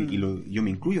 yo me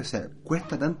incluyo, o sea,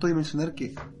 cuesta tanto dimensionar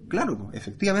que, claro,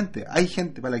 efectivamente, hay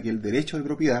gente para la que el derecho de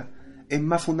propiedad es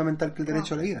más fundamental que el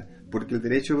derecho a la vida, porque el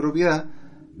derecho de propiedad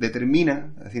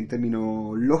determina, así en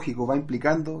términos lógicos, va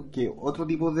implicando que otro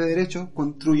tipo de derechos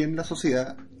construyen la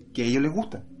sociedad que a ellos les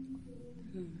gusta.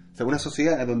 O sea, una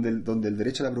sociedad donde el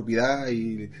derecho a la propiedad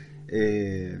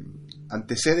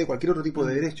antecede cualquier otro tipo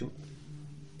de derecho,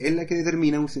 es la que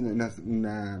determina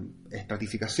una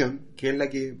estratificación que es la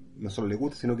que no solo les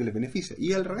gusta, sino que les beneficia.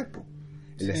 Y al revés, po.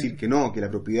 Es decir, que la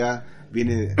propiedad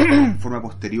viene de forma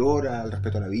posterior al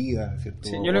respeto a la vida, ¿cierto?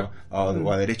 Sí,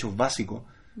 o a derechos básicos.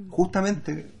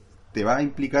 Justamente te va a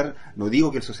implicar, no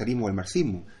digo que el socialismo o el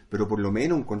marxismo, pero por lo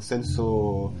menos un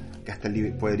consenso que hasta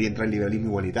podría entrar el liberalismo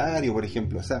igualitario, por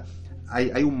ejemplo. O sea,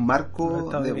 hay un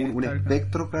marco, un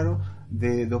espectro, claro,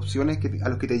 de opciones a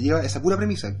los que te lleva esa pura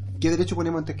premisa. ¿Qué derecho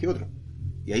ponemos antes que otro?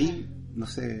 Y ahí... no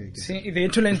sé. Sí, y de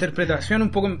hecho la interpretación,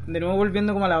 un poco, de nuevo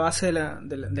volviendo como a la base de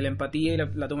la empatía y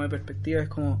la toma de perspectiva, es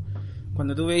como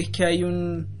cuando tú veis que hay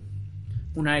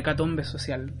una hecatombe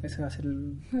social. Ese va a ser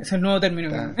el nuevo término.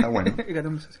 Está bueno.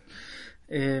 Hecatombe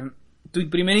social. Tu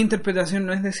primera interpretación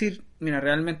no es decir, mira,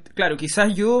 realmente, claro,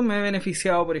 quizás yo me he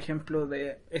beneficiado, por ejemplo,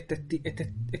 de este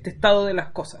estado de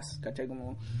las cosas, ¿cachai?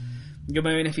 Como yo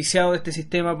me he beneficiado de este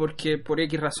sistema porque por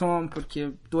X razón,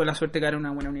 porque tuve la suerte de caer en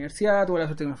una buena universidad, tuve la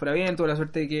suerte de que me fuera bien, tuve la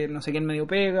suerte de que no sé quién me dio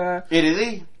pega.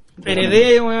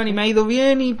 Heredé, bueno, y me ha ido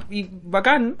bien y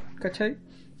bacán, ¿cachai?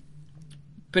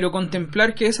 Pero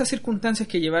contemplar que esas circunstancias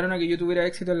que llevaron a que yo tuviera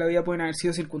éxito en la vida pueden haber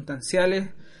sido circunstanciales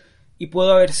y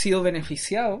puedo haber sido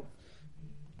beneficiado,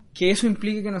 que eso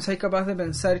implique que no seáis capaz de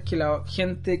pensar que la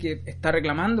gente que está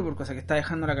reclamando por cosas, que está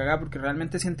dejando la cagada porque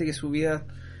realmente siente que su vida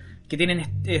que tienen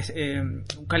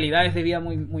calidades de vida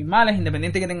muy, muy malas,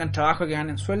 independiente que tengan trabajo, que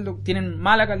ganen sueldo, tienen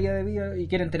mala calidad de vida y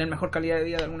quieren tener mejor calidad de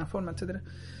vida de alguna forma, etcétera.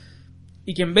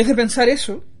 Y que en vez de pensar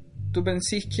eso, tú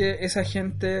pensís que esa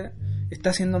gente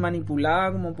está siendo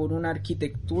manipulada como por una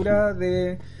arquitectura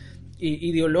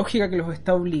ideológica que los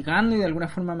está obligando y de alguna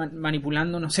forma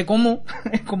manipulando, no sé cómo,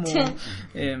 es como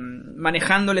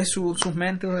manejándoles sus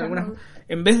mentes de alguna forma.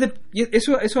 En vez de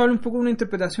eso habla un poco de una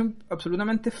interpretación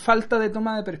absolutamente falta de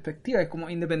toma de perspectiva. Es como,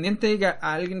 independiente de que a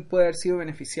alguien pueda haber sido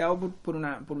beneficiado por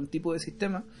un tipo de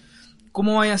sistema,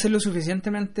 ¿cómo vaya a ser lo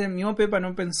suficientemente miope para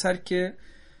no pensar que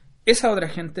esa otra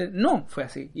gente no fue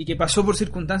así y que pasó por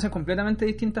circunstancias completamente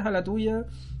distintas a la tuya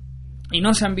y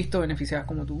no se han visto beneficiadas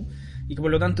como tú, y que por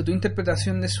lo tanto tu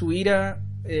interpretación de su ira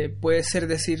puede ser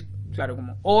decir, claro,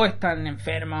 como o están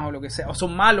enfermas o lo que sea, o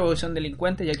son malos o son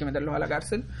delincuentes y hay que meterlos a la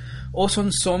cárcel, o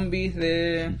son zombies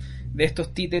de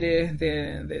estos títeres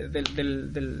del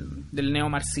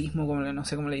neomarxismo, como no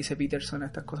sé cómo le dice Peterson a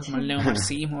estas cosas, como el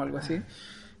neomarxismo o algo así.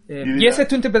 Y esa es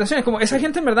tu interpretación, es como esa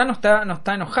gente en verdad no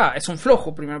está enojada, son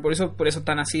flojos primero, por eso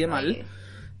están así de mal.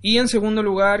 Y en segundo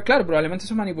lugar, claro, probablemente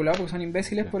son manipulados porque son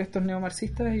imbéciles por estos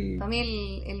neomarxistas. Y para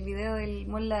mí el video del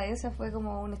Molla esa fue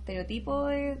como un estereotipo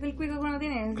del cuico que uno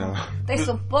tiene. Claro. Ustedes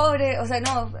son pobres, o sea,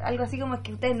 no, algo así como es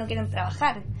que ustedes no quieren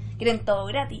trabajar, quieren todo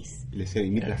gratis. Y le decía,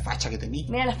 mira la facha que tení.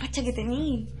 Mira la facha que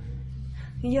tení.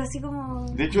 Y yo así como...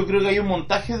 De hecho, creo que hay un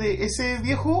montaje de ese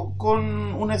viejo con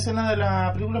una escena de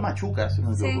la película Machuca, si no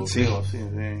me equivoco. Sí.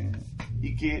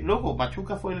 Y que, loco,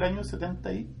 Machuca fue el año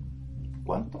 70 y...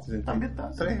 ¿Cuánto? ¿Está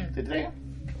ambientada? 73.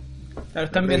 Claro,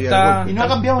 está ambientada. Y no ha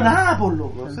cambiado nada, por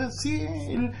loco. O sea, sí,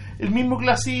 el mismo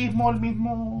clasismo, el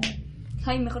mismo...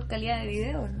 Hay mejor calidad de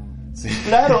video, ¿no? Sí.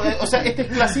 Claro, o sea, este es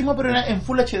clasismo, pero en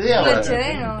Full HD ahora. Full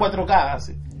HD, en ¿no? 4K,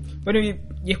 así. Bueno,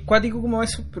 y es cuático como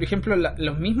eso. Por ejemplo,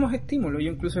 los mismos estímulos.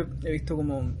 Yo incluso he visto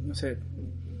como, no sé,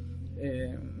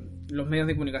 los medios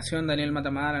de comunicación, Daniel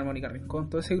Matamala, Mónica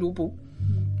Rincón, todo ese grupo,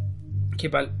 que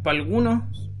para algunos,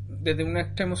 desde un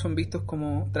extremo son vistos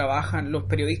como los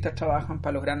periodistas trabajan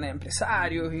para los grandes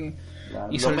empresarios y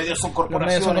los medios son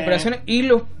corporaciones. Y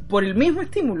por el mismo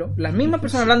estímulo, las mismas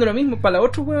personas hablando lo mismo, para los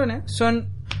otros hueones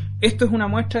esto es una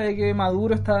muestra de que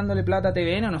Maduro está dándole plata a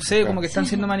TVN, o no sé, como que están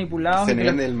siendo manipulados.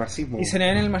 CNN el marxismo. Y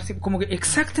CNN el marxismo. Como que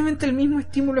exactamente el mismo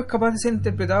estímulo es capaz de ser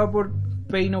interpretado por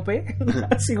P y no P.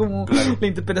 Así como la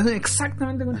interpretación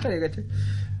exactamente contraria, ¿cachai?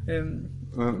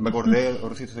 Me acordé,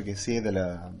 Rosito, que sí, de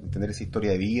entender esa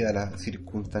historia de vida, la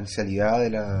circunstancialidad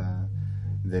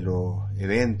de los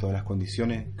eventos, de las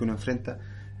condiciones que uno enfrenta.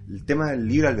 El tema del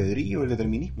libre albedrío, el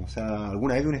determinismo. O sea,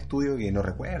 alguna vez vi un estudio que no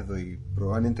recuerdo y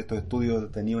probablemente estos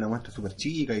estudios tenían una muestra súper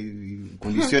chica y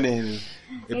condiciones...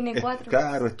 N4.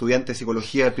 Claro, estudiantes de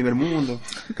psicología del primer mundo.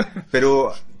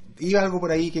 Pero iba algo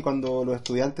por ahí que cuando los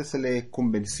estudiantes se les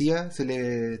convencía, se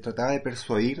les trataba de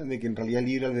persuadir de que en realidad el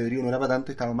libre albedrío no era para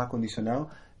tanto y estaban más condicionados,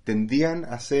 tendían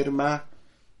a ser más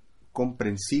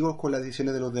comprensivos con las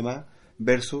decisiones de los demás.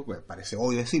 Versus, bueno, parece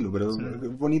obvio decirlo, pero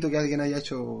es bonito que alguien lo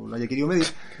haya querido medir.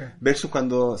 Versus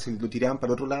cuando se lo tiraban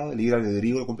para otro lado, el libre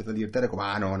albedrío, la completa libertad, era como,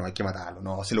 no, hay que matarlo,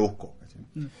 no, se lo buscó.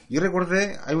 Y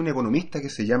recordé, hay un economista que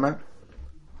se llama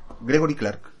Gregory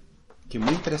Clark, que es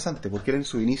muy interesante, porque él en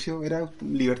su inicio era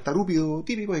un libertarúpido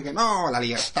típico, de que no, la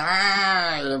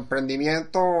libertad, el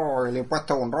emprendimiento, el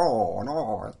impuesto es un robo,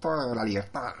 no, esto es la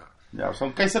libertad. Ya,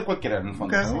 son Kaiser cualquiera en el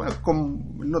fondo.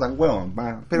 No tan huevón,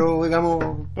 pero digamos.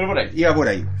 Pero por ahí. Iba por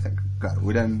ahí. O sea, claro, le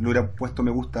hubieran puesto me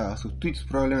gusta a sus tweets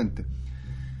probablemente.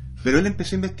 Pero él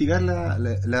empezó a investigar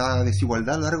la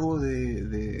desigualdad a lo largo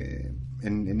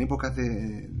en épocas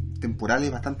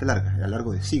temporales bastante largas, a lo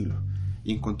largo de siglos.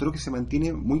 Y encontró que se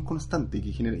mantiene muy constante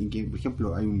y que por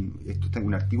ejemplo, esto está en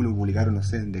un artículo que publicaron, no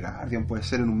sé, en The Guardian, puede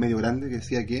ser, en un medio grande, que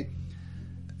decía que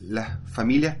las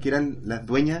familias que eran las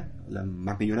dueñas, las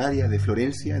más millonarias de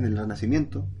Florencia en el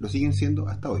Renacimiento, lo siguen siendo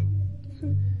hasta hoy.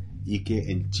 Y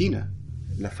que en China,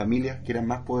 las familias que eran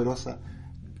más poderosas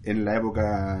en la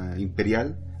época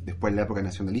imperial, después en la época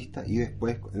nacionalista y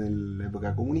después en la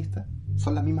época comunista,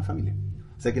 son las mismas familias.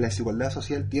 O sea que la desigualdad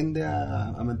social tiende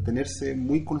a mantenerse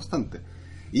muy constante.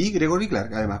 Y Gregory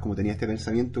Clark, además, como tenía este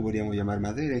pensamiento, podríamos llamar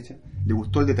más de derecha, le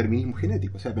gustó el determinismo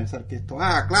genético. O sea, pensar que esto,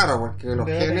 claro, porque los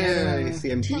genes,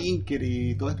 y en Pinker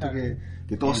y todo esto,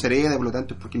 que todo se hereda, por lo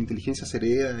tanto es porque la inteligencia se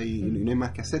hereda y no hay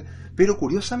más que hacer. Pero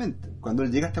curiosamente, cuando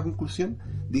él llega a esta conclusión,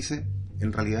 dice,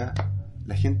 en realidad,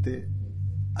 la gente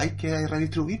hay que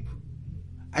redistribuir,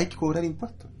 hay que cobrar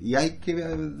impuestos y hay que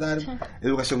dar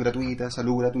educación gratuita,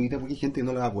 salud gratuita, porque hay gente que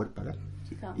no la va a poder pagar.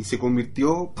 No. y se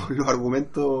convirtió, por los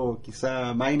argumentos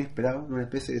quizá más inesperados, en una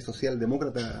especie de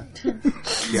socialdemócrata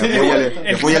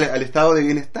que apoya al estado de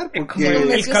bienestar. Es Porque,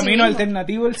 como el Sí, camino sí,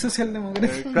 alternativo del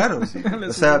socialdemócrata. claro, sí.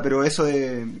 O sea, pero eso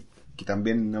de que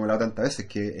también hemos hablado tantas veces,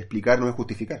 que explicar no es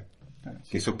justificar.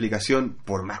 Que su explicación,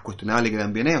 por más cuestionable que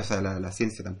también es, o sea, la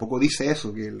ciencia tampoco dice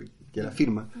eso, que la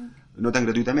afirma, no tan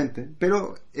gratuitamente,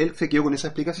 pero él se quedó con esa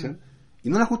explicación y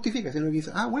no la justifica, sino que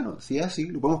dice, bueno, si es así,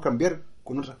 lo podemos cambiar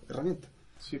con otras herramientas.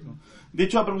 Sí, pues. De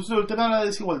hecho, a propósito del tema de la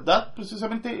desigualdad,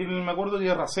 precisamente, me acuerdo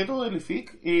que Raceto del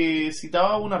IFIC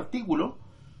citaba un artículo.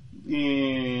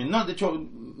 No, de hecho,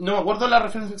 no me acuerdo la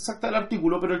referencia exacta del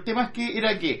artículo, pero el tema es que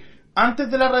era que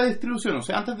antes de la redistribución, o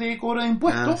sea, antes de cobro de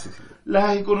impuestos, Sí.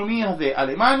 las economías de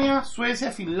Alemania,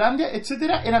 Suecia, Finlandia,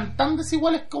 etcétera, eran tan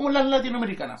desiguales como las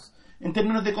latinoamericanas, en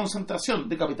términos de concentración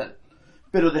de capital.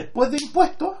 Pero después de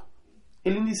impuestos,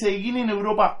 el índice de Gini en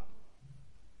Europa,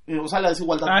 o sea, la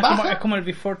desigualdad baja. Es como el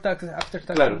before tax, after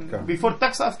tax. Claro, before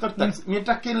tax, after tax.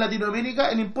 Mientras que en Latinoamérica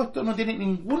el impuesto no tiene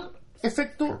ningún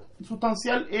efecto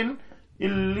sustancial en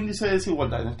el índice de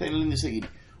desigualdad, en el índice de Gini.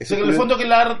 O sea que en el fondo que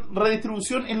la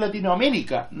redistribución en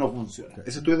Latinoamérica no funciona.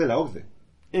 Ese estudio es de la OCDE.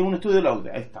 Es un estudio de la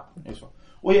OCDE, ahí está, eso.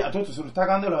 Oye, a todo esto se nos está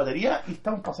acabando la batería y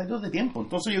estamos pasados de tiempo.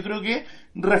 Entonces yo creo que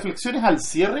reflexiones al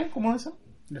cierre, ¿cómo dicen?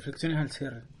 Reflexiones al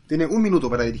cierre. Tiene un minuto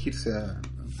para dirigirse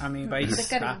A mi país.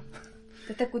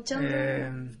 ¿Te está escuchando?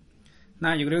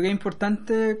 Nada, yo creo que es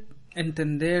importante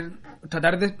entender,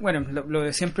 tratar de, bueno, lo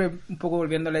de siempre, un poco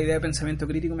volviendo a la idea de pensamiento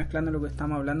crítico, mezclando lo que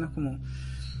estamos hablando, es como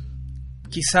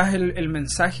quizás el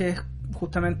mensaje es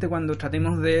justamente cuando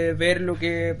tratemos de ver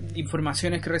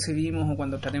informaciones que recibimos o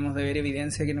cuando tratemos de ver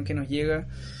evidencia que nos llega,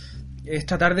 es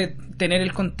tratar de tener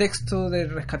el contexto, de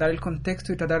rescatar el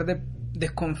contexto y tratar de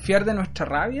desconfiar de nuestra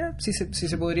rabia, si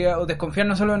se podría, o desconfiar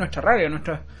no solo de nuestra rabia,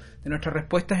 de nuestras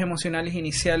respuestas emocionales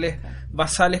iniciales,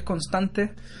 basales,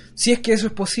 constantes, si es que eso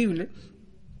es posible,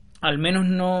 al menos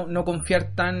no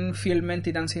confiar tan fielmente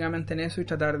y tan ciegamente en eso y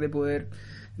tratar de poder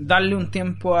darle un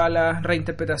tiempo a las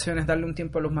reinterpretaciones, darle un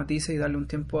tiempo a los matices y darle un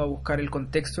tiempo a buscar el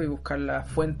contexto y buscar las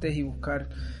fuentes y buscar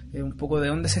un poco de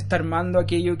dónde se está armando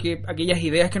aquellas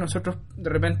ideas que nosotros de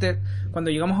repente cuando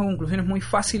llegamos a conclusiones muy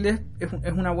fáciles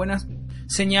es una buena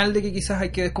señal de que quizás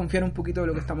hay que desconfiar un poquito de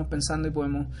lo que estamos pensando y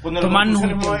podemos tomarnos un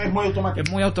tiempo. Es muy automática. Es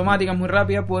muy automática, es muy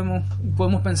rápida,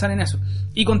 podemos pensar en eso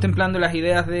y contemplando las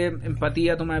ideas de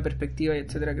empatía, toma de perspectiva y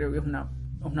etcétera. Creo que es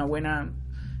una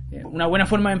buena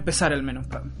forma de empezar, al menos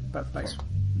para eso.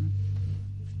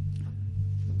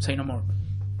 Say no more.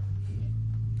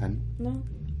 No.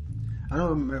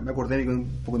 No, me acordé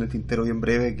un poco en el tintero bien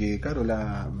breve que, claro,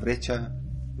 la brecha,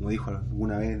 como dijo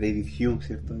alguna vez David Hume,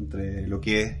 ¿cierto?, entre lo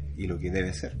que es y lo que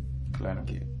debe ser. Claro.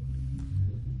 Que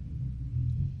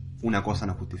una cosa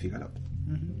no justifica la otra.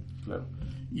 Claro.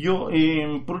 Yo,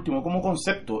 por último, como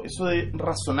concepto, eso de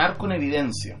razonar con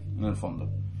evidencia, en el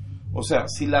fondo. O sea,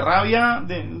 si la rabia,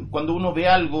 cuando uno ve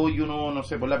algo y uno, no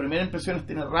sé, por la primera impresión es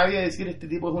tener rabia de decir este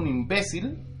tipo es un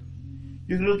imbécil,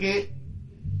 yo creo que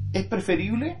es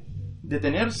preferible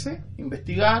detenerse,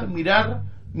 investigar, mirar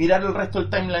el resto del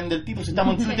timeline del tipo. Si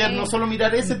estamos en Twitter, no solo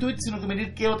mirar ese tweet, sino que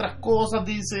mirar qué otras cosas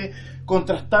dice,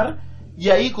 contrastar, y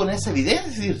ahí con esa evidencia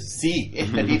decir, sí,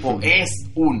 este tipo es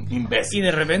un imbécil. Y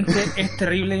de repente es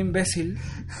terrible imbécil,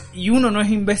 y uno no es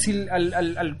imbécil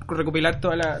al recopilar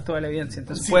toda la evidencia.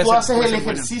 Entonces si tú haces el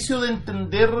ejercicio de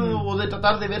entender o de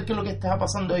tratar de ver qué es lo que está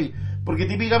pasando ahí, porque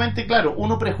típicamente, claro,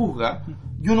 uno prejuzga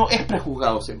y uno es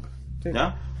prejuzgado siempre. Sí.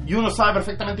 ¿Ya? Y uno sabe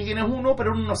perfectamente quién es uno,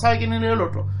 pero uno no sabe quién es el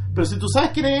otro. Pero si tú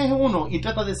sabes quién es uno y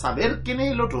tratas de saber quién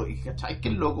es el otro, y ¿cachai? Que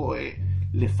el loco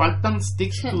le faltan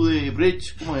sticks to the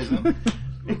bridge, como es, ¿no?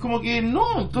 Es como que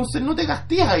no, entonces no te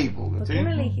castigas ahí, ¿por qué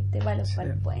no le dijiste palos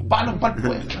para el puente? Palos para el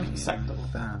puente, exacto.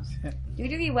 Yo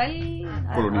creo que igual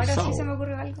ahora sí se me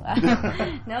ocurre algo.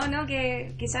 No,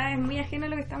 que quizás es muy ajeno a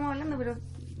lo que estamos hablando, pero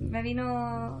me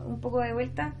vino un poco de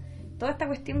vuelta toda esta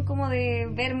cuestión como de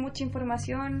ver mucha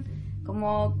información,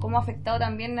 como ha afectado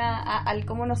también al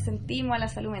cómo nos sentimos, a la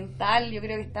salud mental. Yo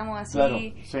creo que estamos así, claro,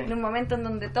 sí, en un momento en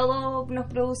donde todo nos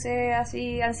produce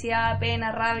así ansiedad,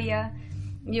 pena, rabia.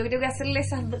 Yo creo que hacerle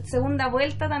esa segunda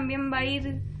vuelta también va a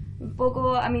ir un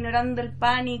poco aminorando el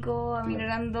pánico,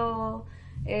 aminorando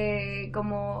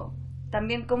como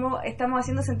también cómo estamos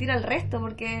haciendo sentir al resto,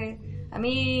 porque a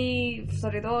mí,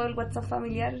 sobre todo el WhatsApp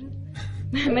familiar,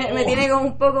 me tiene como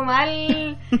un poco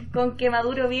mal con que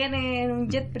Maduro viene en un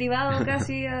jet privado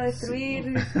casi a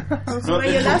destruir con su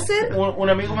rayo láser. Un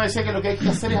amigo me decía que lo que hay que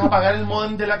hacer es apagar el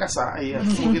modem de la casa y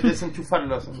así que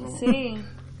desenchufarlo. Sí.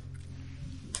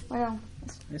 Bueno,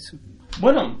 eso.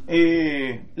 Bueno,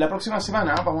 la próxima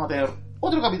semana vamos a tener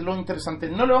otro capítulo interesante.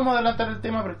 No le vamos a adelantar el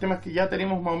tema, pero el tema es que ya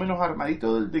tenemos más o menos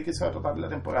armadito de qué se va a tratar la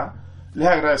temporada. Les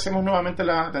agradecemos nuevamente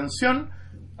la atención.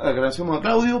 Agradecemos a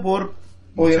Claudio por,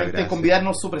 obviamente,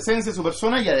 convidarnos su presencia, su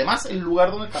persona y además el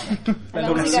lugar donde estamos. La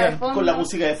música de fondo. Con la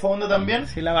música de fondo también.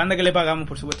 Sí, la banda que le pagamos,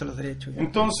 por supuesto, los derechos.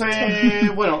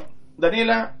 Entonces, bueno,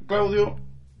 Daniela, Claudio,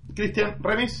 Cristian,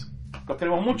 Remis, los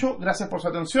queremos mucho. Gracias por su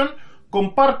atención.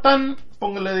 Compartan,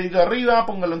 pónganle dedito arriba,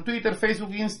 pónganlo en Twitter,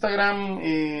 Facebook, Instagram,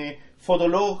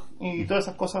 Fotolog y todas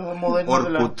esas cosas modernas.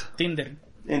 Orkut. Tinder.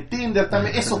 En Tinder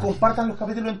también. Eso, compartan los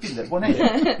capítulos en Tinder. Buena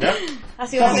idea. ¿Ya?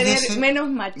 Así va a tener menos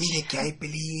match. Mire que hay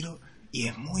peligro y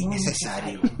es muy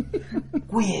necesario.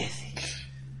 Cuídese.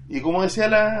 Y como decía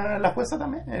la jueza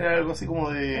también, era algo así como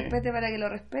de... Respete para que lo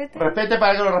respete. Respete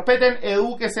para que lo respeten,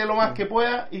 edúquese lo más que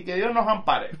pueda y que Dios nos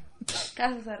ampare.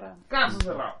 Caso cerrado. Caso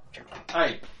cerrado.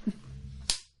 Ahí.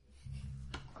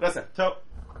 Gracias. Chao.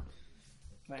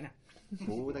 Bueno.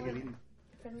 Puta, qué lindo.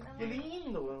 Qué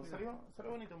lindo, weón. Salió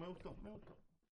bonito, me gustó.